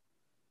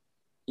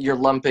you're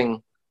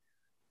lumping,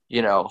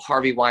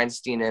 Harvey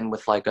Weinstein in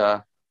with like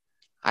I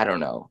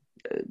don't know,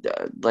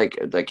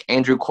 like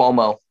Andrew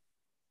Cuomo.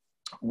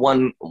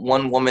 One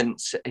woman,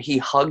 he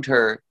hugged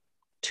her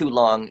too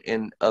long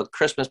in a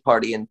Christmas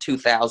party in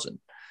 2000.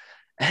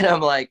 And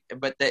I'm like,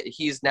 but that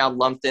he's now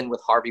lumped in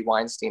with Harvey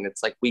Weinstein.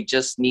 It's like, we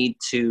just need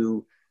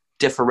to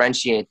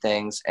differentiate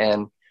things.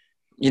 And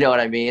you know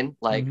what I mean?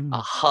 Like a Mm-hmm.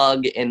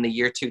 hug in the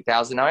year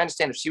 2000. Now I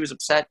understand if she was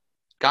upset,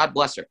 God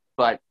bless her,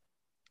 but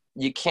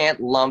you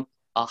can't lump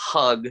a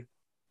hug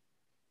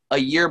a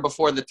year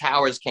before the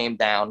towers came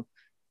down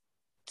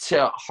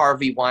to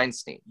Harvey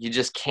Weinstein. You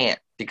just can't,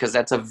 because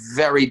that's a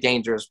very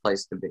dangerous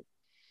place to be.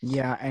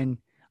 Yeah, and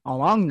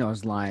along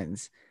those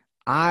lines,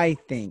 I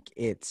think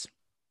it's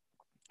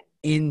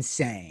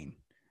insane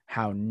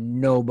how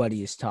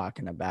nobody is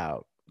talking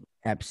about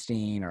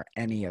Epstein or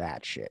any of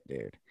that shit,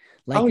 dude.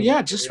 Oh Like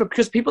yeah, just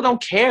because people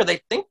don't care. They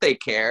think they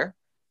care.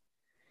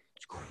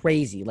 it's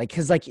crazy. Like,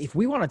 cause like if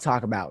we want to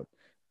talk about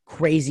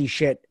crazy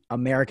shit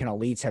American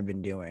elites have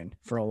been doing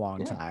for a long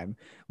Yeah. time,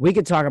 we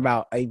could talk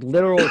about a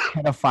literal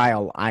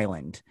pedophile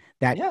island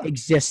that Yeah.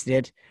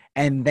 existed,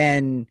 and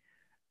then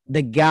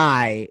the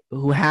guy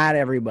who had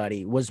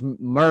everybody was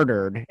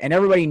murdered, and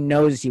everybody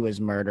knows he was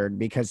murdered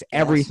because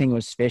Yes. everything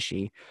was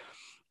fishy.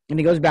 And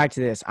it goes back to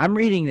this. I'm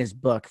reading this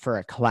book for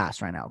a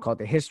class right now called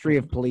The History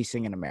of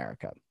Policing in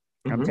America.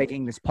 I'm Mm-hmm.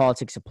 taking this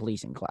politics of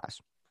policing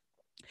class,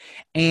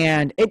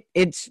 and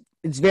it's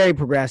very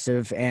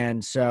progressive.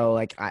 And so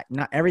like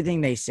not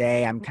everything they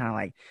say, I'm kind of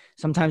like,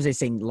 sometimes they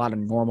say a lot of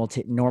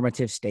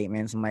normative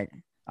statements. I'm like,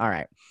 all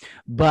right.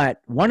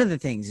 But one of the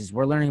things is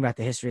we're learning about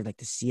the history of like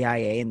the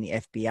CIA and the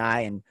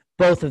FBI, and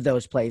both of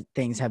those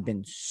things have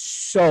been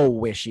so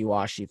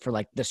wishy-washy for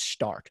like the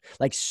start.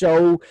 Like,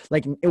 so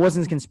like it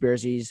wasn't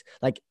conspiracies.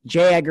 Like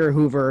J. Edgar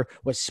Hoover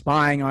was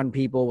spying on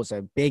people, was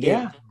a bigot,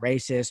 Yeah.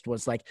 racist,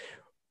 was like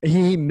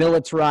he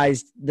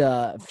militarized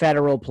the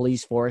federal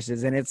police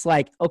forces, and it's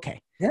like, okay.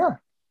 Yeah.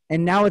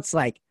 And now it's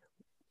like,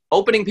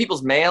 Opening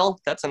people's mail.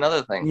 That's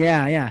another thing.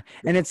 yeah.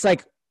 And it's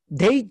like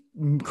they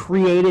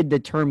created the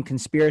term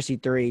conspiracy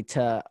theory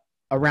to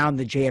around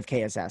the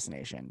JFK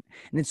assassination.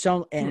 And it's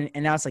so, and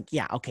now it's like,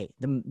 yeah, okay.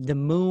 The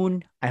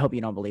moon, I hope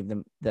you don't believe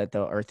them that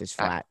the earth is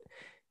I, flat.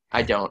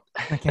 I don't.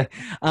 Okay.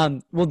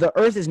 Well, the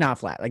earth is not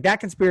flat. Like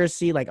that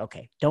conspiracy, like,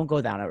 okay, don't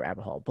go down a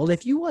rabbit hole. But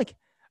if you like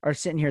are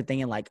sitting here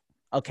thinking like,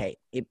 okay,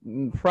 it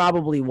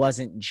probably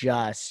wasn't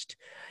just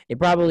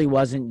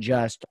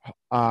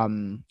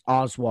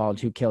Oswald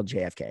who killed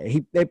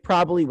JFK. It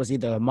probably was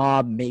either the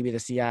mob, maybe the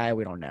CIA,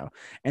 we don't know.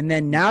 And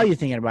then now you're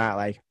thinking about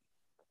like,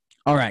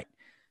 all right,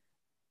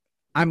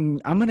 I'm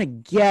gonna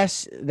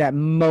guess that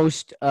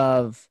most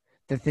of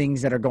the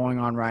things that are going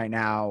on right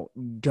now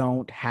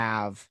don't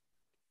have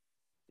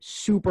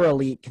super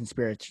elite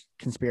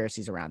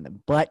conspiracies around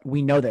them, but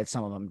we know that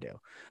some of them do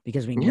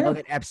because we know Yeah.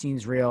 that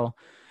Epstein's real.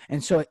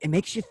 And so it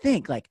makes you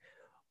think like,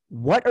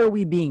 what are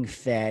we being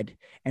fed,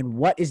 and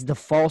what is the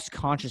false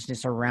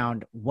consciousness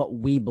around what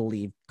we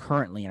believe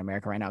currently in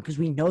America right now? Because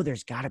we know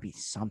there's got to be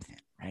something,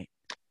 right?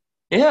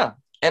 Yeah.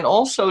 And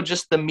also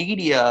just the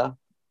media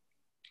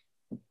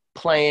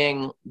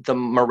playing the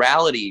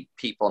morality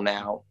people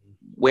now.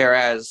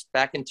 Whereas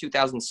back in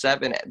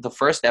 2007, the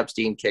first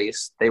Epstein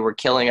case, they were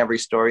killing every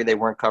story. They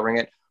weren't covering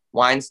it.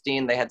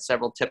 Weinstein, they had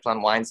several tips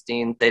on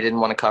Weinstein. They didn't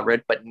want to cover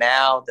it. But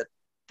now that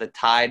the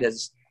tide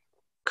has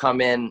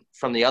come in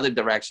from the other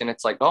direction,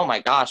 it's like, oh my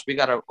gosh, we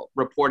got to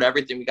report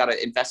everything. We got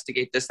to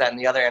investigate this, that, and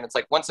the other. And it's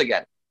like, once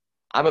again,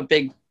 I'm a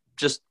big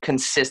just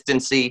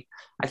consistency.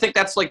 I think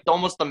that's like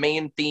almost the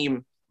main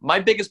theme. My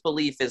biggest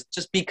belief is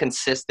just be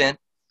consistent,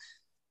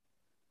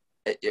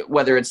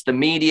 whether it's the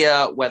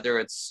media, whether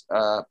it's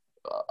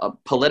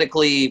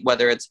politically,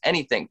 whether it's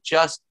anything,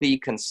 just be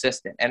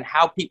consistent. And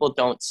how people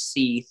don't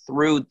see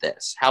through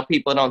this, how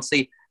people don't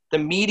see the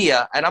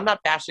media, and I'm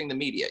not bashing the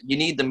media. You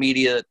need the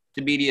media,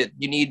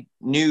 you need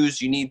news,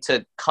 you need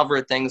to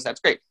cover things. That's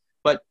great.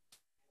 But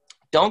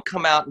don't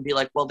come out and be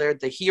like, well, they're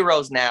the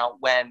heroes now,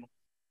 when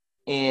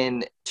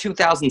in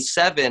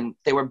 2007,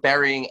 they were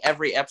burying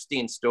every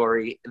Epstein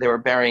story. They were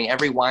burying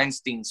every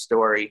Weinstein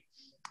story.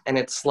 And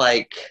it's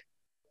like,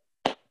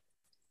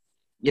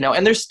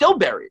 and they're still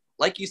buried.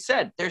 Like you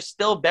said, they're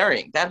still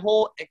burying. That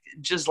whole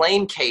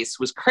Ghislaine case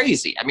was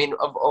crazy. I mean,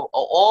 of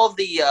all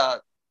the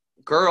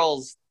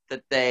girls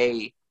that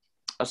they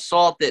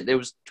assaulted,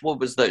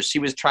 she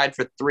was tried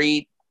for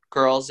 3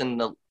 girls in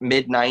the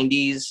mid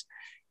 90s.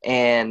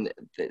 and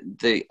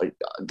the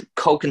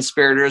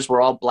co-conspirators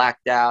were all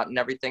blacked out and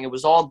everything. It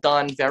was all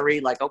done very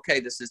like, okay,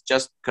 this is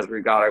just because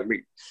we got it,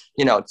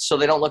 so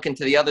they don't look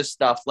into the other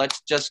stuff.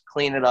 Let's just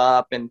clean it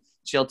up, and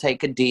she'll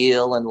take a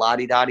deal and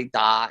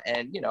la-di-da-di-da.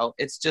 And,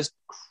 it's just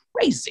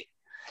crazy,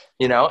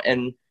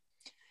 and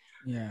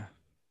yeah,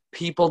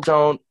 people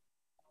don't,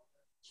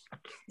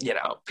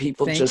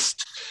 people think.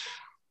 just,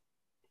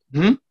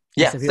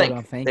 yeah,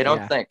 think. They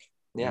don't think.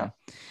 Yeah.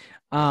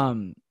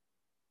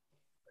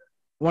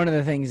 One of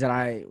the things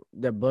that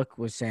the book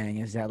was saying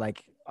is that,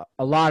 like,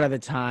 a lot of the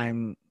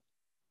time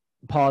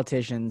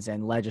politicians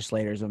and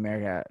legislators of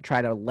America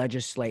try to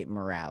legislate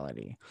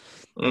morality.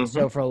 And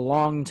so for a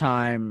long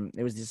time,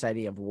 it was this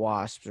idea of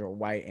WASPs, or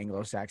white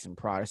Anglo-Saxon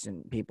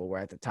Protestant people, were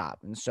at the top.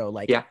 And so,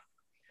 like,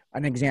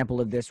 an example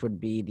of this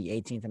would be the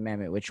 18th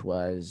Amendment, which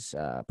was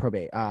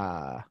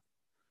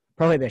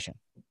prohibition.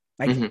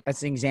 Like,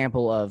 that's an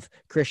example of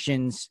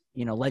Christians,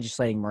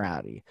 legislating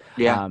morality.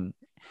 Yeah.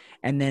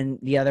 And then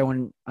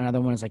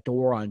another one is like the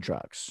war on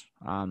drugs.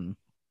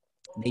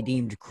 They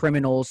deemed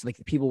criminals, like,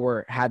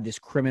 people had this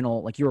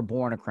criminal, like, you were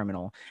born a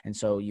criminal, and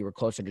so you were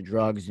closer to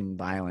drugs and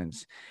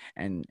violence,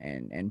 and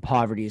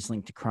poverty is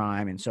linked to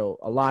crime. And so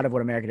a lot of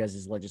what America does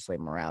is legislate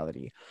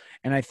morality.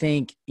 And I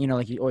think,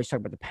 like, you always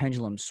talk about the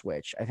pendulum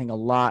switch. I think a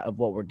lot of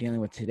what we're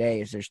dealing with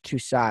today is there's two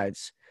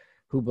sides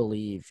who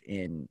believe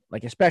in,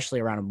 like, especially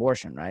around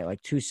abortion, right?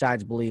 Like, two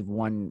sides believe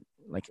one,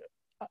 like,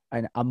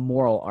 a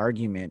moral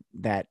argument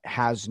that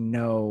there's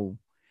no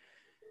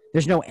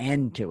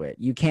end to it.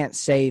 You can't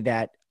say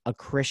that a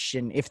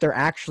Christian, if they're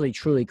actually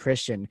truly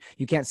Christian,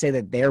 you can't say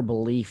that their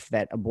belief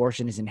that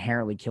abortion is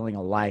inherently killing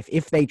a life,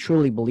 if they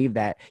truly believe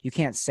that, you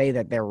can't say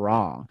that they're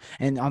wrong.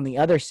 And on the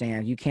other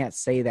hand, you can't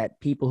say that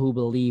people who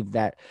believe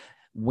that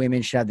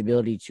women should have the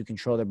ability to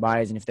control their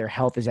bodies, and if their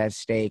health is at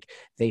stake,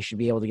 they should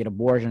be able to get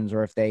abortions,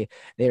 or if they're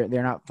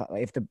not,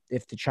 if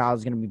the child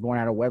is going to be born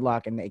out of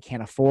wedlock and they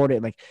can't afford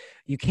it, like,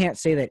 you can't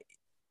say that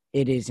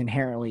it is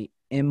inherently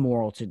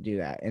immoral to do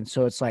that. And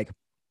so it's like,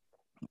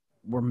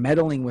 we're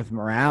meddling with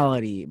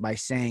morality by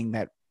saying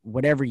that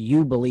whatever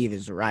you believe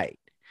is right.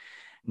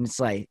 And it's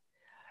like,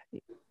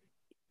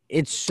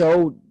 it's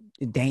so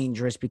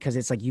dangerous, because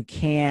it's like, you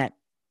can't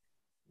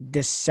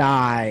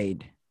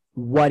decide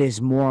what is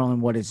moral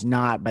and what is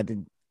not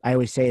I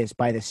always say it's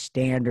by the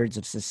standards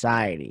of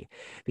society.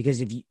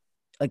 Because if you,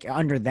 like,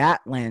 under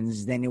that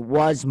lens, then it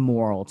was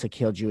moral to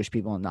kill Jewish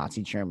people in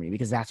Nazi Germany,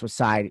 because that's what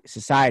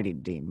society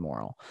deemed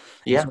moral.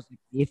 Yeah. So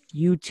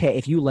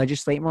if you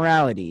legislate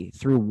morality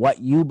through what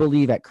you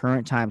believe at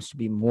current times to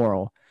be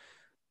moral,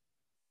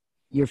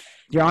 you're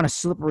on a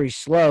slippery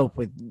slope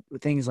with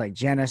things like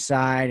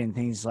genocide and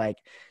things like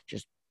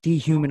just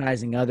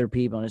dehumanizing other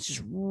people, and it's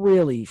just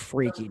really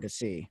freaky to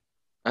see.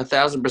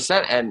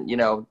 1,000%.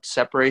 And,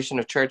 separation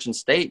of church and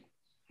state.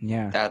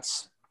 Yeah.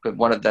 That's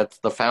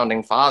the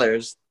founding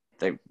fathers.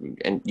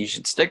 And you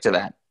should stick to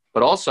that.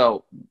 But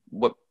also,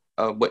 what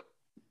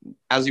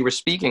as you were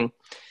speaking,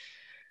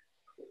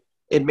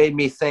 it made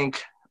me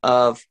think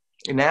of,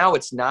 now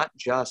it's not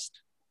just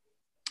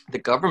the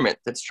government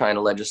that's trying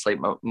to legislate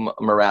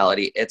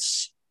morality.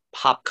 It's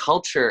pop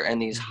culture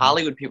and these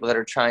Hollywood people that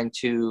are trying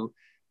to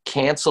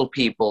cancel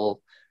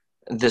people.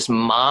 This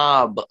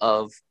mob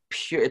of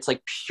it's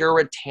like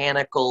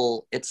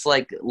puritanical. It's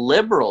like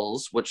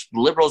liberals, which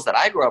liberals that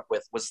I grew up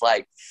with was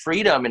like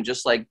freedom and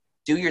just like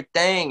do your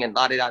thing and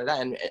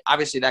da-da-da-da. And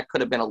obviously that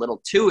could have been a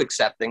little too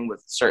accepting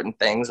with certain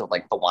things of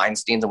like the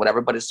Weinsteins and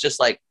whatever, but it's just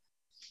like,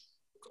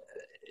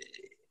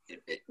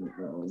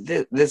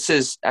 this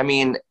is, I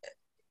mean,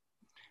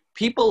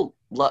 people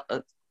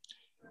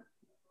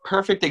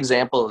perfect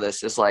example of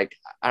this is like,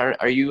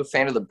 are you a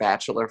fan of the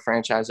Bachelor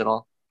franchise at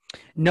all?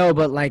 No,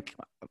 but like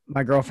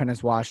my girlfriend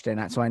has watched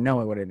it, so I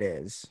know what it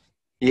is.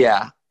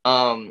 Yeah.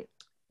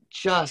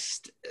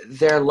 Just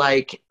they're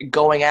like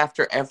going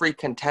after every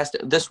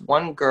contestant. This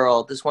one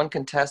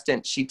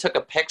contestant, she took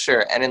a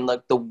picture, and in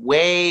like the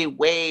way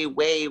behind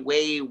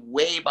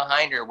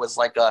her was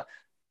like a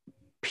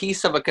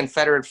piece of a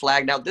Confederate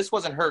flag. Now, this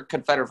wasn't her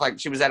Confederate flag.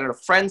 She was at a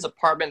friend's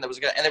apartment and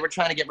they were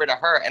trying to get rid of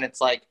her. And it's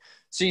like,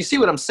 so you see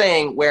what I'm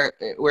saying, where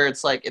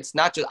it's like, it's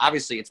not just,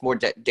 obviously it's more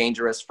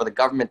dangerous for the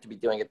government to be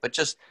doing it, but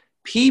just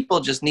people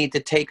just need to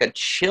take a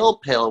chill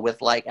pill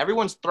with like,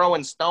 everyone's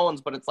throwing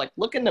stones, but it's like,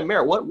 look in the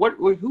mirror.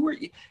 Who are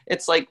you?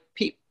 It's like,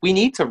 we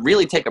need to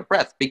really take a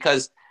breath,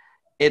 because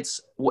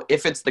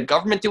if it's the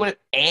government doing it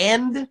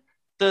and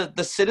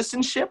the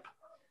citizenship,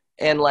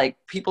 and like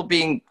people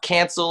being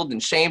canceled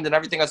and shamed and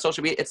everything on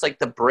social media, it's like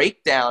the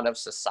breakdown of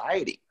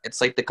society.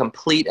 It's like the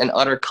complete and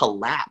utter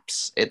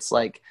collapse. It's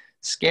like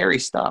scary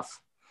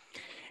stuff.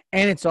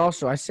 And it's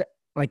also, I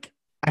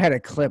had a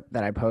clip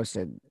that I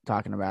posted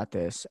talking about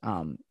this.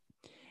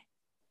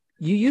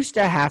 You used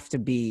to have to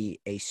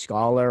be a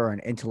scholar or an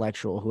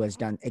intellectual who has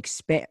done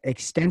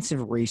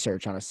extensive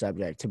research on a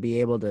subject to be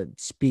able to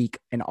speak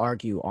and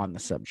argue on the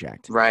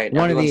subject. Right.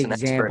 One of the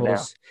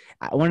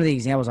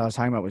examples I was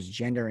talking about was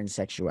gender and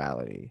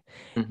sexuality.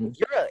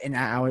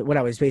 Mm-hmm. What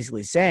I was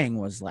basically saying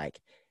was like,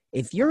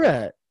 if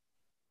you're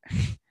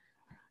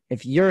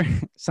if you're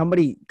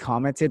somebody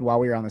commented while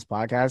we were on this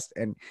podcast,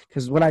 and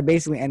because what I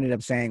basically ended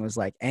up saying was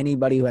like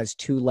anybody who has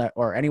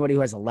or anybody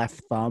who has a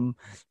left thumb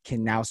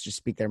can now just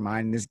speak their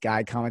mind. And this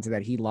guy commented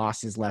that he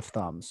lost his left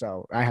thumb,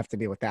 so I have to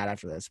deal with that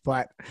after this.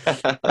 But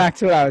back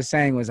to what I was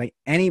saying was like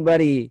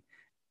anybody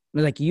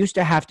like used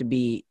to have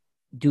to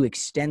do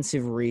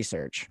extensive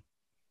research,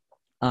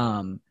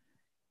 and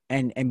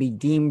be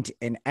deemed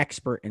an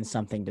expert in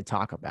something to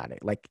talk about it,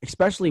 like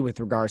especially with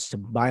regards to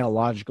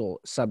biological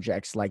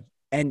subjects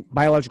and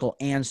biological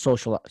and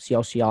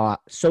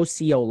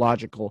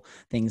sociological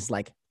things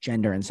like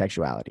gender and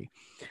sexuality.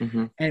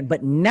 Mm-hmm.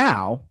 But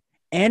now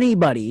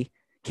anybody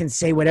can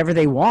say whatever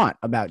they want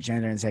about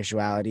gender and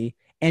sexuality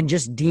and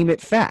just deem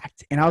it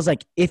fact. And I was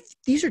like, if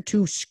these are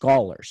two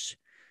scholars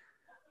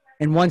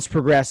and one's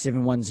progressive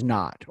and one's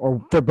not,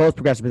 or they're both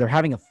progressive, but they're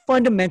having a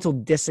fundamental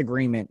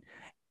disagreement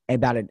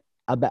about it,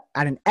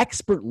 at an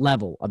expert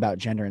level about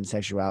gender and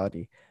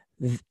sexuality,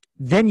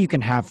 then you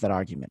can have that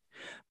argument.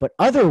 But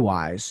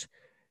otherwise,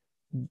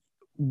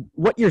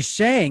 what you're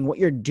saying, what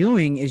you're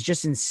doing is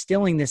just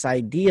instilling this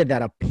idea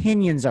that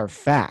opinions are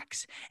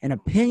facts, and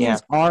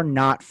opinions are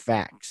not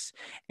facts.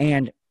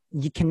 And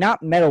you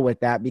cannot meddle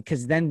with that,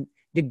 because then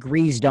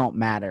degrees don't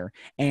matter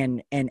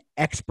and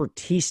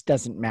expertise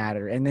doesn't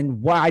matter. And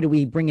then why do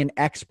we bring in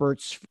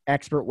expert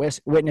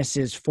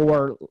witnesses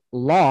for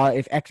law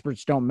if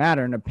experts don't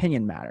matter and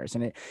opinion matters?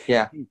 And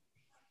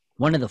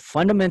one of the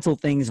fundamental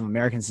things of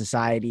American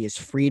society is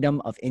freedom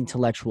of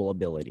intellectual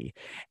ability.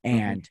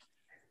 And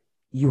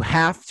you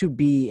have to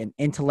be an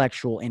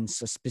intellectual in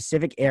a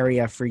specific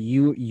area for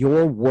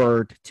your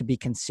word to be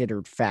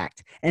considered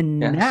fact. And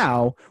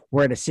now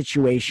we're at a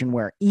situation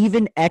where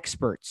even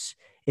experts,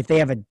 if they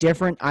have a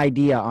different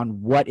idea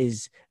on what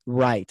is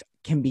right,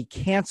 can be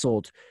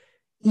canceled,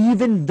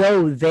 even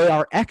though they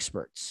are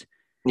experts.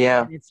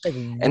 Yeah. And it's like,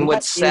 and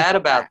what's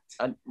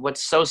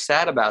so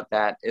sad about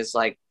that is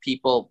like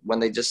people, when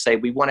they just say,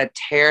 we want to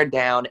tear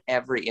down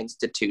every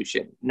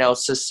institution. No,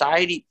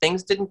 society,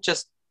 things didn't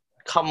just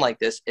come like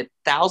this.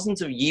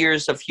 Thousands of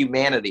years of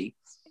humanity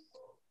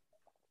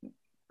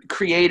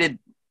created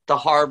the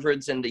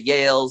Harvards and the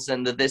Yales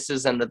and the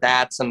thises and the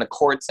that's and the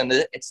courts, and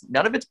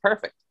none of it's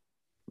perfect.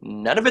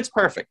 None of it's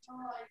perfect.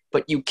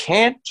 But you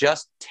can't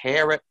just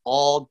tear it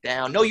all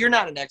down. No, you're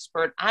not an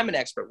expert. I'm an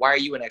expert. Why are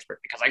you an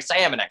expert? Because I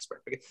say I'm an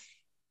expert.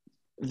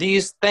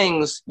 These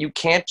things, you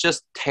can't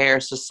just tear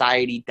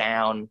society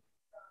down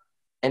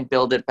and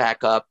build it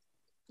back up.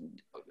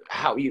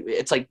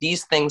 It's like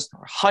these things,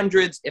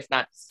 hundreds, if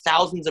not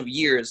thousands of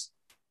years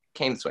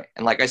came this way.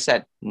 And like I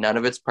said, none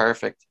of it's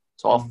perfect.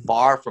 It's all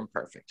far from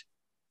perfect.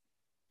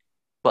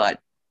 But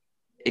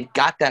it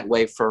got that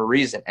way for a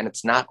reason, and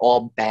it's not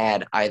all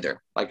bad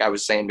either. Like I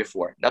was saying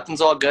before,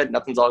 nothing's all good,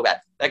 nothing's all bad.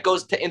 That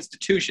goes to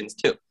institutions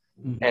too,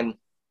 and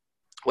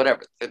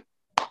whatever, the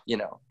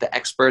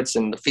experts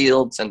in the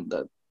fields and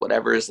the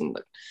whatevers and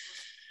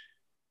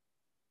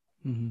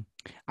the.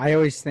 I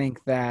always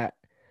think that,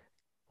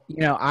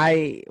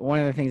 one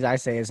of the things I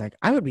say is like,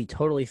 I would be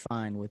totally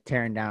fine with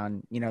tearing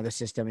down, the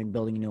system and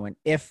building a new one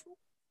if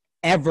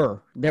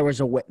ever there was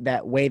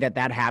that way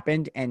that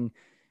happened and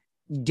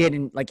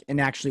didn't and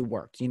actually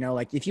worked.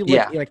 Like if you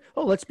look, you're like,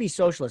 oh, let's be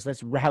socialist,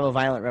 let's have a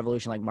violent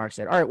revolution, like Marx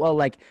said. All right, well,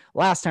 like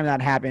last time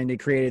that happened, it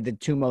created the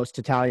two most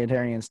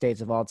totalitarian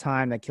states of all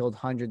time that killed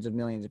hundreds of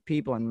millions of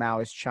people, and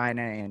Mao is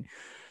China and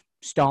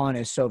Stalin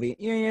is Soviet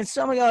Union.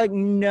 Somebody like,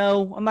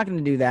 no, I'm not going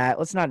to do that.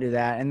 Let's not do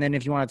that. And then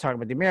if you want to talk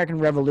about the American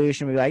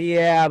Revolution, we'd be like,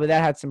 yeah, but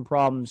that had some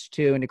problems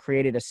too, and it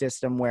created a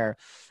system where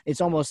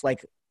it's almost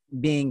like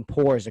being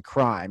poor is a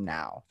crime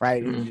now,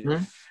 right?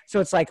 So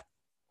it's like,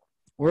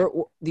 we're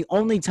the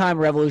only time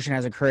revolution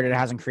has occurred, it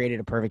hasn't created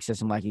a perfect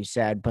system, like you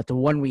said, but the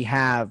one we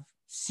have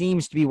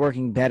seems to be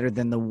working better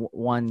than the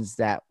ones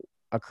that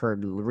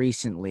occurred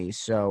recently.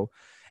 So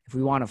if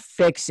we want to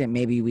fix it,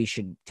 maybe we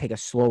should take a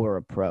slower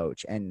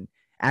approach and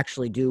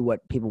actually do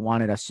what people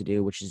wanted us to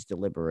do, which is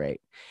deliberate.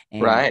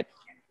 And right.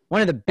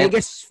 One of the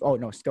biggest – oh,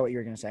 no, Scott, what you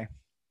were going to say.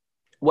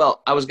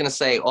 Well, I was going to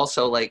say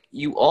also, like,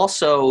 you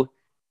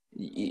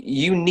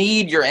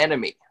need your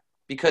enemy,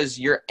 because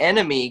your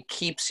enemy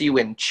keeps you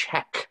in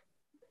check.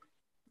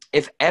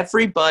 If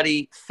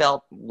everybody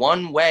felt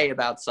one way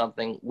about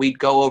something, we'd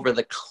go over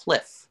the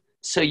cliff.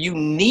 So you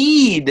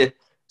need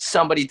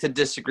somebody to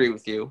disagree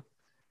with you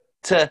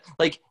to,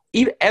 like,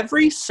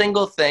 every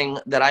single thing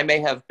that I may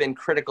have been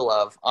critical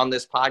of on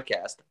this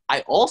podcast,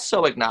 I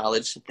also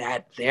acknowledge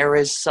that there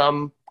is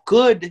some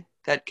good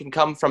that can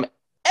come from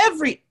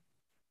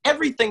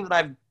everything that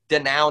I've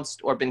denounced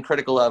or been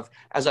critical of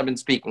as I've been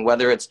speaking,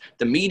 whether it's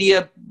the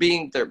media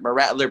being they're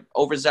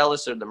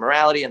overzealous, or the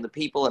morality and the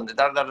people and the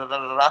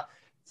da-da-da-da-da-da.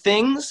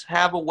 Things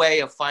have a way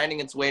of finding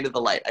its way to the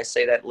light. I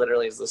say that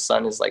literally as the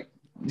sun is like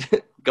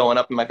going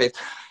up in my face.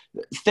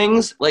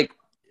 Things like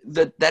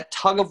that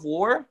tug of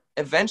war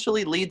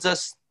eventually leads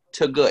us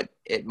to good.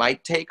 It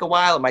might take a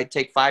while. It might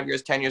take 5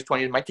 years, 10 years,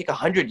 20 years. It might take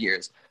 100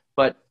 years.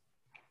 But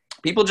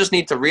people just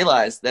need to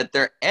realize that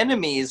their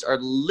enemies are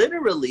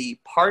literally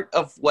part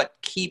of what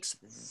keeps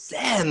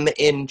them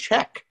in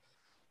check.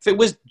 If it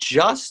was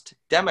just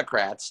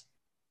Democrats,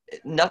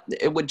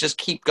 it would just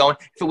keep going.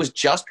 If it was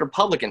just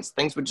Republicans,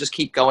 things would just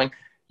keep going.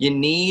 You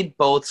need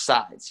both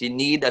sides. You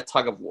need a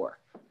tug of war.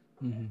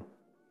 Mm-hmm.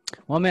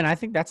 Well, man, I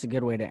think that's a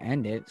good way to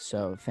end it.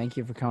 So thank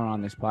you for coming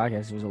on this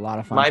podcast. It was a lot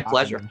of fun. My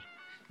pleasure.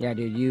 Yeah,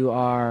 dude,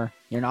 you're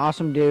an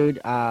awesome dude.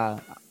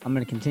 I'm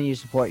gonna continue to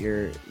support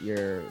your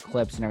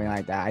clips and everything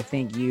like that. I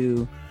think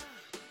you're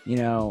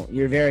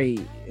a very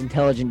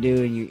intelligent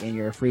dude, and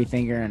you're a free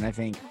thinker, and I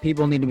think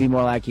people need to be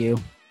more like you.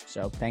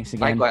 So thanks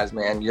again. Likewise,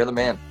 man. You're the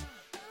man.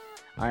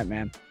 All right,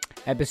 man.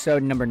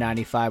 Episode number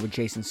 95 with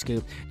Jason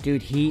Scoop.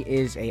 Dude, he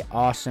is a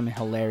awesome,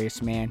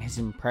 hilarious man. His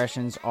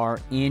impressions are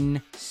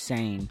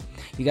insane.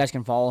 You guys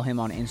can follow him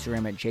on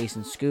Instagram at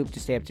Jason Scoop to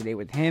stay up to date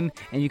with him,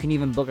 and you can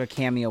even book a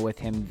cameo with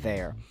him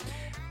there.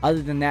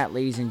 Other than that,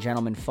 ladies and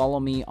gentlemen, follow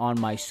me on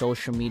my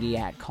social media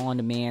at Colin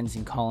Demands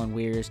and Colin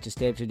Weirs to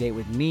stay up to date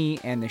with me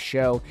and the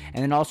show.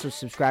 And then also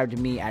subscribe to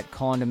me at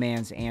Colin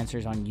Demands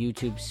Answers on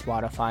YouTube,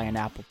 Spotify, and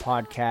Apple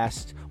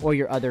Podcasts, or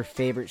your other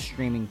favorite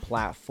streaming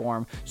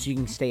platform, so you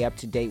can stay up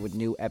to date with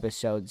new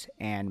episodes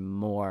and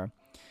more.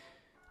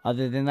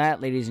 Other than that,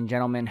 ladies and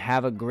gentlemen,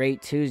 have a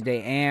great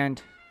Tuesday and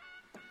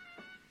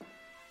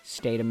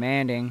stay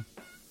demanding.